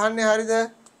 පහන්නේ හරිද?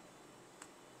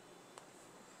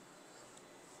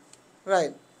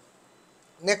 Right.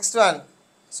 Next one.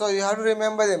 So you have to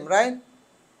remember them, right?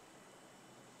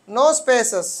 No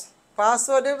spaces.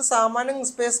 Password එකට සාමාන්‍යයෙන්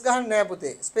space ගහන්නේ නැහැ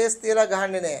පුතේ. Space තියලා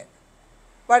ගහන්නේ නැහැ.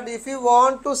 But if you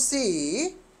want to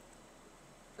see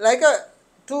like a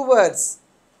 2 words,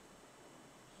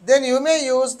 then you may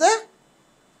use the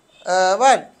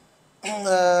what?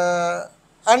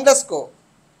 Underscore.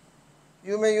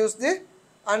 You may use the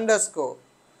underscore.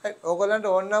 Right? ඔයගොල්ලන්ට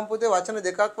ඕන නම් පුතේ වචන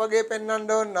දෙකක් වගේ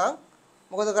පෙන්වන්න ඕන නම්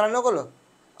මොකද කරන්න ඔයගොල්ලෝ?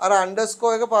 අර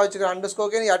underscore එක පාවිච්චි කරා. underscore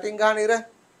කියන්නේ යටින් ගහන ඉර.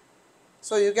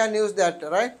 So you can use that,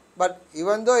 right? But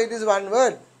even though it is one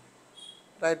word,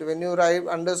 right? When you write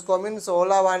underscore means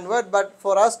all are one word, but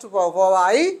for us to for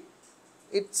I,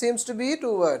 it seems to be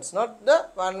 2 words, not the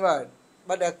one word.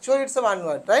 But actually it's a one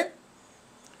word, right?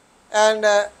 And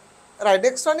right,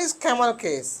 next one is camel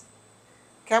case.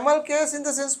 Camel case in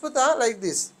the sense පුතා like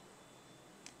this.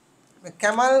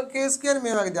 Camel case කියන්නේ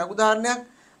මේ වගේ දෙයක්. උදාහරණයක්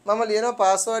මම ලියනවා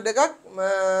password එකක්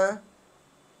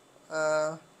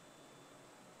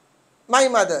my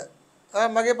mother.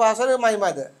 මගේ password එක my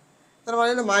mother. එතන මම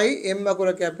ලියන my m අකුර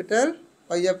capital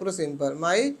y අකුර simple.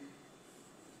 My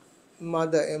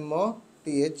mother m o t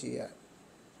h e r.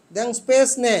 දැන්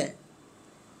space නෑ.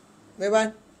 මේ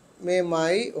බලන්න. මේ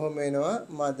my ඔහොම එනවා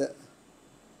mother.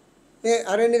 මේ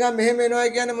අර නිකන් මෙහෙම එනවා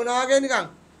කියන්නේ මොනවා වගේ නිකන්?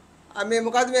 මේ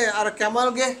මොකද්ද මේ අර camel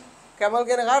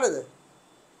කියන කාටද?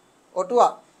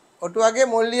 ඔටුවාගේ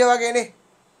මොල්ලිය වගේනේ.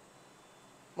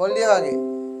 මොල්ලිය වගේ.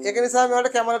 ඒක නිසා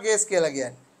මේවට camel case කියලා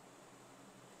කියන්නේ.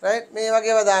 right? මේ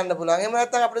වගේව දාන්න පුළුවන්. එහෙම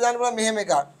නැත්නම් අපිට දාන්න පුළුවන් මෙහෙම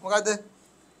එකක්. මොකද්ද?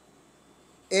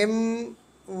 M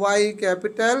Y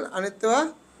capital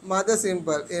අනිත්වා mother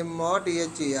simple M O T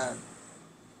H E R.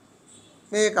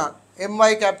 මේක M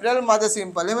Y capital mother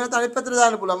simple. එහෙම නැත්නම් අනිත් පැත්තට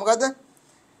දාන්න පුළුවන්. මොකද්ද?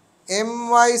 M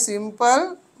Y simple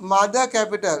mother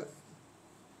capital.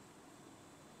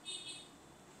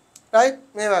 right?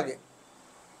 මේ වගේ.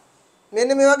 මෙන්න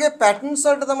මේ වගේ patterns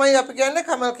වලට තමයි අපි කියන්නේ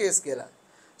camel case කියලා.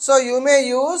 So you may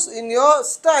use in your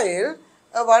style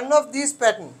one of these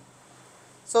pattern.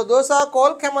 So those are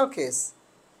called camel case.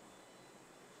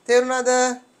 තේරුණාද?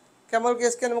 camel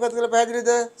case කියන්නේ මොකක්ද කියලා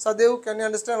පැහැදිලිද? සදේව්, can you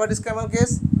understand what is camel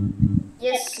case?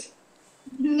 Yes.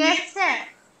 Yes, sir.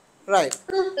 Right.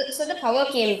 So the power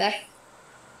came back.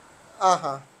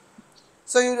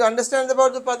 So you understand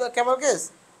about the camel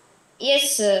case? Yes,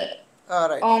 sir.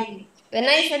 Right. When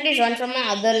I tried to run from my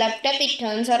other laptop, it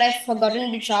turns out I've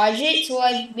forgotten to charge it, so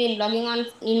I've been logging on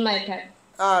in my tab.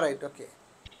 Right, okay.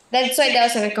 That's why there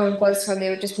was an account call, so they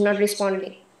were just not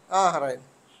responding. Right.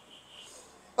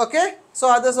 Okay. So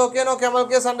others okay? No camel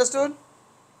case understood?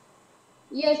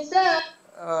 Yes, sir.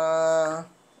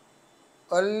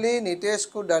 Only Nitesh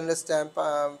could understand.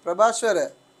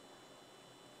 Prabhashwara,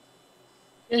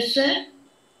 Yes, sir.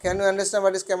 can you understand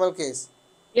what is camel case?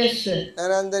 Yes, sir.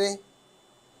 Anandani?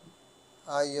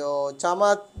 Ayo,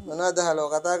 Chamat, another hello,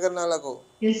 kata karna lago.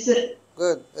 Yes, sir.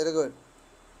 Good, very good.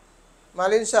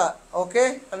 Malinsha,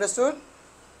 okay, understood?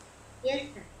 Yes,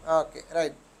 sir. Okay,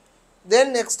 right.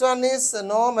 Then next one is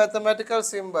no mathematical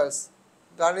symbols.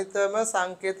 ගණිතම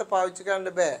සංකේත පාවිච්චි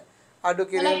කරන්න බෑ. අඩු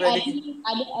කිරීම Like වැඩි කිරීම.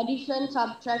 addition,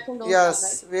 subtraction, those Yes,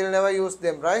 stuff, right? we'll never use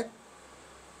them, right?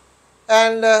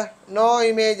 And no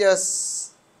images.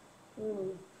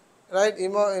 Right?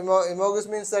 Emojis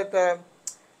means that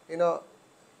you know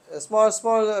small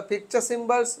picture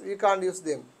symbols, we can't use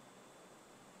them.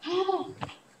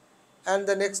 And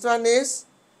the next one is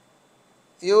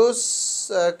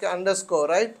use underscore,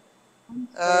 right?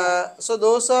 So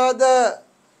those are the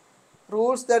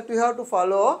rules that we have to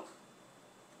follow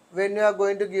when you are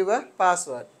going to give a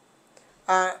password.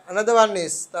 Another one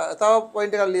is තව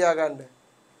point එකක් ලියා ගන්න.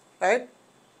 Right?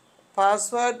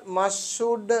 Password must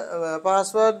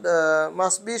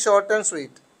be short and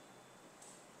sweet.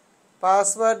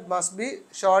 Password must be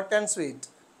short and sweet.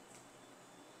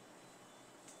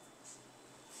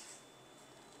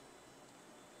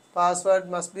 Password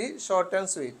must be short and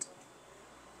sweet.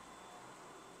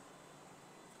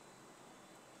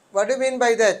 What do you mean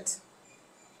by that?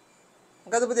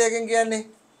 මොකද පුතේ එකෙන් කියන්නේ?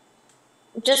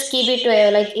 Just keep it to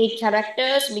like 8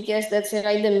 characters because that's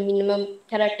like the minimum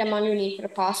character amount you need for a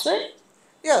password.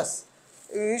 Yes.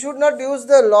 You should not use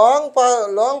the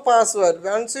long password.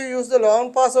 Once you use the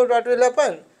long password, what will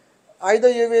happen? Either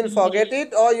you will forget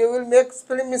it or you will make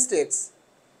spelling mistakes,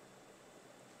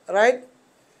 right?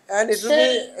 And it will So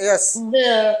be, yes,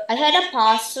 I had a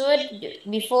password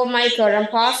before my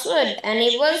current password, and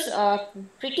it was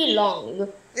pretty long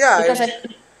yeah, because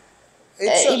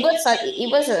it's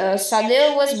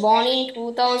Sadeo was born in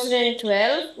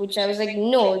 2012, which I was like,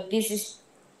 no, this is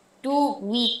too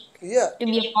weak yeah, to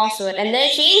be a password, and then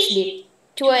I changed it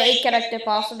to a 8 character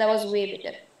password that was way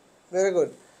better. very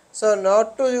good. So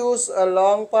not to use a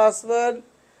long password,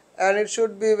 and it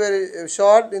should be very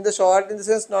short. In the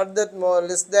sense, not that more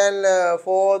less than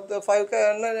 4 to 5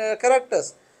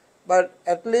 characters, but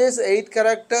at least 8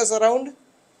 characters around,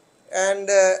 and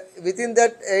within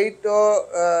that 8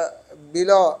 or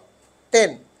below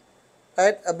 10,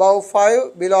 right, above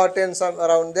 5, below 10, some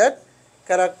around that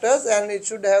characters, and it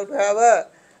should have to have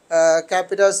a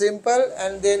capital symbol,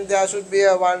 and then there should be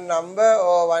a one number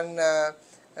or one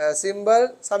symbol,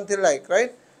 something like,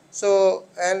 right? So,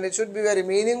 and it should be very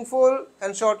meaningful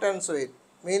and short and sweet.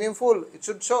 Meaningful, it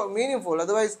should show meaningful,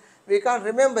 otherwise we can't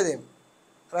remember them,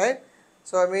 right?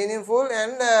 So meaningful,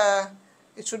 and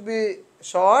it should be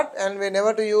short, and we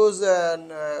never to use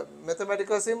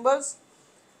mathematical symbols.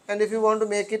 And if you want to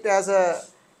make it as a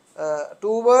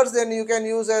 2 words, then you can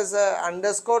use as a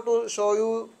underscore to show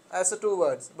you as a 2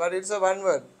 words, but it's a 1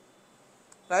 word,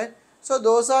 right? So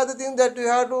those are the things that you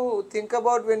have to think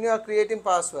about when you are creating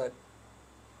password.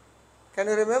 Can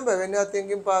you remember when you are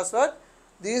thinking password?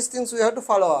 These things we have to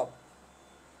follow up.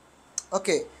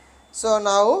 Okay, so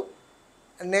now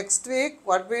next week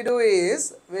what we do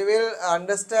is we will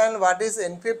understand what is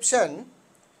encryption,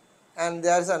 and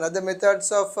there is another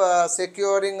methods of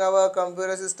securing our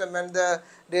computer system and the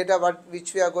data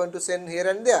which we are going to send here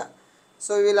and there.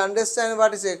 So we will understand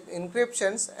what is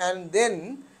encryptions, and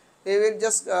then we will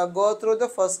just go through the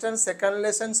first and second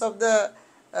lessons of the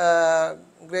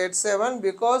grade 7,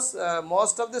 because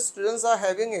most of the students are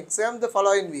having exam the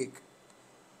following week,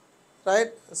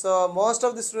 right? So most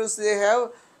of the students, they have,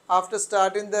 after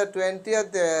starting the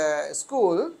 20th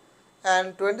school,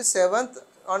 and 27th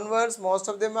onwards, most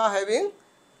of them are having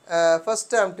first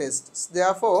term tests.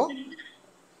 Therefore,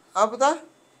 Apata,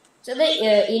 So the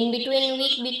in between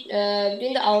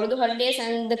between the out of the holidays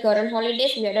and the current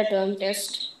holidays, we had a term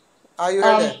test. are you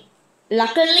Um, had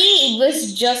Luckily, it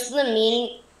was just the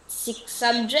main 6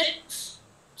 subjects,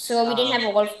 so we didn't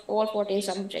have all 14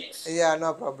 subjects. yeah,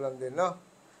 no problem then, no.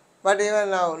 But even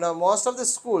now most of the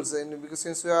schools, because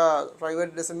since we are private,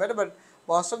 it doesn't matter, but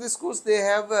most of the schools, they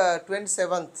have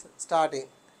 27th starting.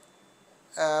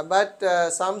 But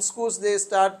some schools, they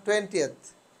start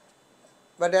 20th.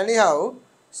 But anyhow,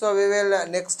 so we will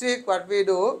next week what we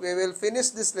do, we will finish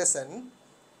this lesson,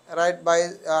 right, by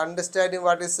understanding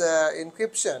what is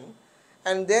encryption,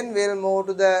 and then we'll move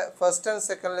to the first and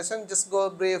second lesson. Just go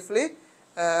briefly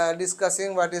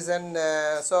discussing what is an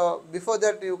so before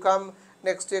that you come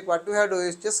next week, what you have to do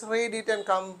is just read it and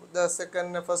come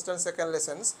the first and second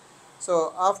lessons.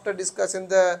 So after discussing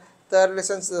the third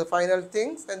lessons, the final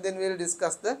things, and then we will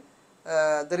discuss the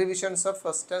revisions of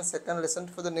first and second lesson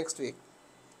for the next week.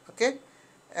 Okay,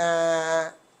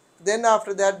 then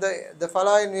after that, the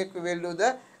following week we will do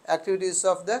the activities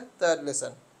of the third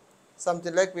lesson,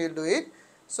 something like we will do it.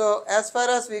 So as far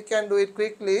as we can do it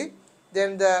quickly,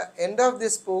 then the end of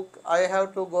this book, I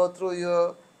have to go through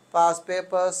your past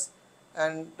papers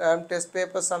and test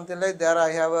papers, something like that.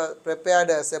 I have prepared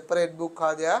a separate book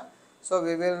there, so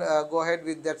we will go ahead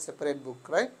with that separate book,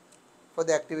 right, for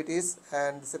the activities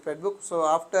and separate book. So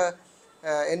after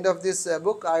end of this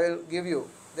book, I will give you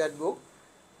that book.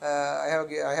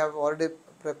 I have already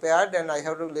prepared, and I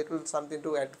have a little something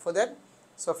to add for that.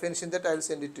 So finishing that, I will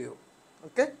send it to you.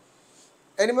 Okay.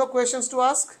 Any more questions to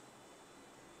ask?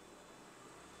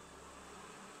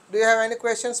 Do you have any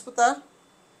questions, Puta?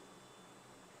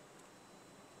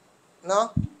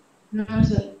 No? No,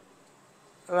 sir.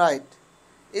 Right.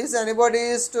 Is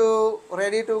anybody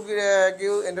ready to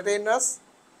give entertain us?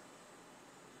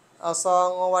 A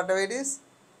song or whatever it is?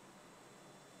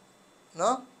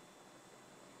 No?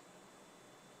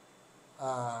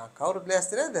 කවුරුත්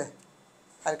ලෑස්ති නැද්ද?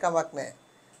 හරි කමක් නැහැ.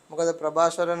 මොකද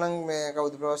ප්‍රභාෂර නම් මේ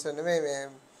කවුද ප්‍රභාෂර නෙමෙයි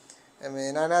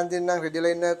මේ නනන්දින් නම් රෙඩිලා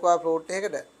ඉන්නකෝ ෆ්ලෝට්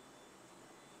එකකට.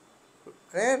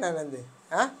 නේ නනන්දි?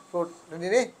 ෆ්ලෝට් රෙඩි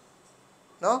නේ?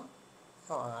 No?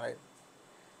 Oh, all right.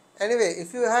 Anyway,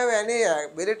 if you have any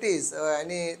abilities or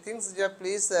any things, just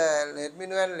please let me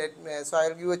know, and so I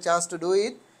will give you a chance to do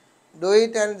it. Do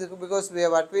it, and because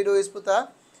what we do is, Puta,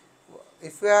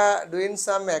 if we are doing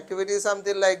some activity,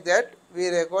 something like that, we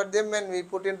record them and we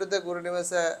put into the Guru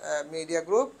Divas media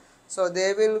group. So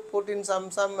they will put in some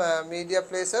media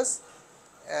places.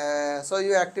 So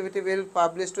your activity will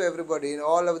publish to everybody in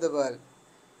all over the world.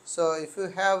 So if you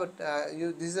have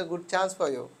this is a good chance for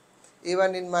you.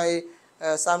 Even in my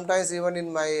sometimes even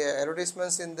in my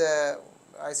advertisements in the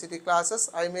ICT classes,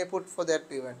 I may put for that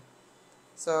event.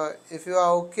 So if you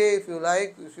are okay, if you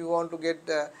like, if you want to get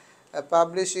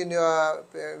published in your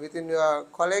within your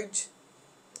college,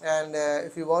 and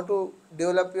if you want to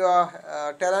develop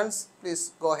your talents,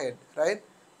 please go ahead, right?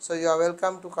 So you are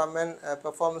welcome to come and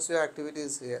perform your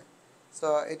activities here.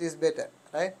 So it is better,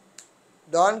 right?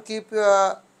 Don't keep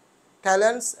your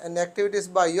talents and activities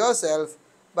by yourself,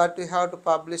 but you have to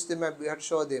publish them and you have to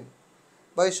show them.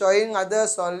 By showing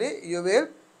others only, you will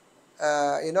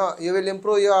you will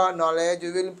improve your knowledge,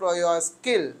 you will improve your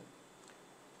skill.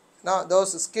 Now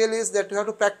those skill is that you have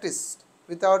to practice.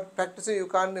 Without practicing you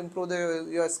can't improve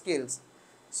your skills.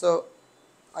 So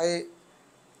I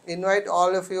invite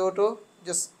all of you to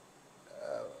just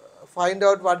find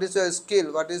out what is your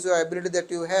skill, what is your ability that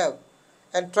you have,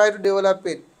 and try to develop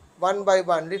it one by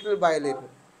one, little by little.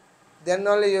 Then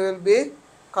only you will be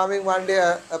coming one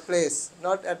day a place.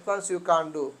 Not at once you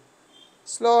can't do.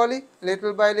 Slowly,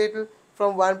 little by little,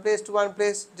 from one place to one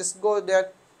place, just go there,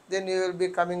 then you will be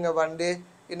coming one day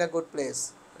in a good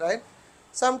place, right?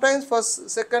 Sometimes for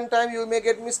second time you may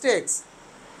get mistakes,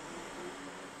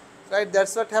 right?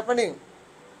 That's what happening,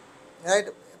 right?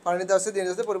 It's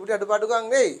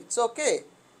okay,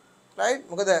 right?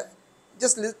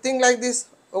 Just think like this.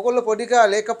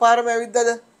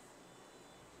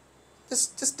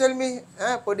 Just tell me,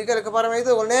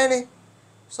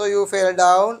 so you fell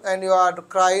down and you are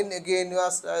crying again, you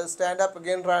are stand up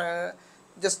again,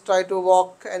 just try to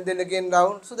walk and then again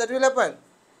down, so that will happen.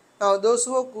 Now those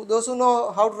who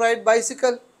know how to ride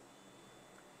bicycle,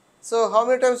 so how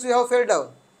many times you have fell down?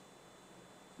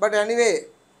 But anyway,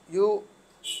 you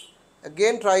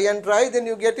again try and try, then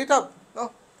you get it up.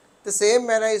 No, the same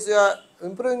manner is you are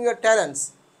improving your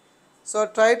talents. So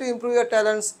try to improve your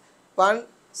talents.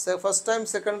 First time,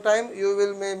 second time you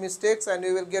will make mistakes and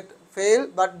you will get fail,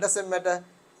 but doesn't matter.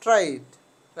 Try it,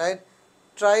 right?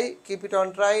 Try, keep it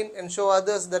on trying and show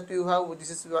others that you have.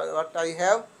 This is what I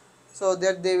have, so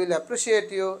that they will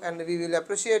appreciate you and we will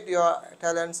appreciate your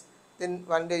talents. Then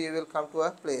one day you will come to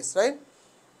a place, right?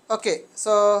 Okay.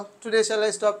 So today shall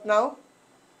I stop now?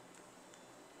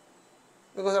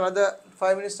 Because another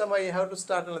 5 minutes time I have to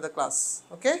start another class.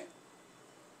 Okay.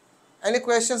 Any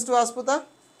questions to ask, Puta?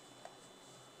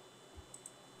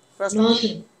 No,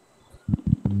 sir.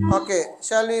 Okay,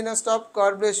 shall we now stop?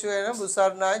 God bless you.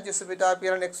 Busar na just bit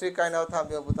appear next week. I know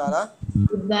Thamyo Butara.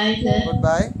 Goodbye, sir.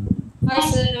 Goodbye. Hi,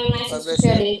 sir. Have a nice God rest of bless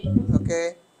your you. day.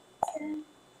 Okay.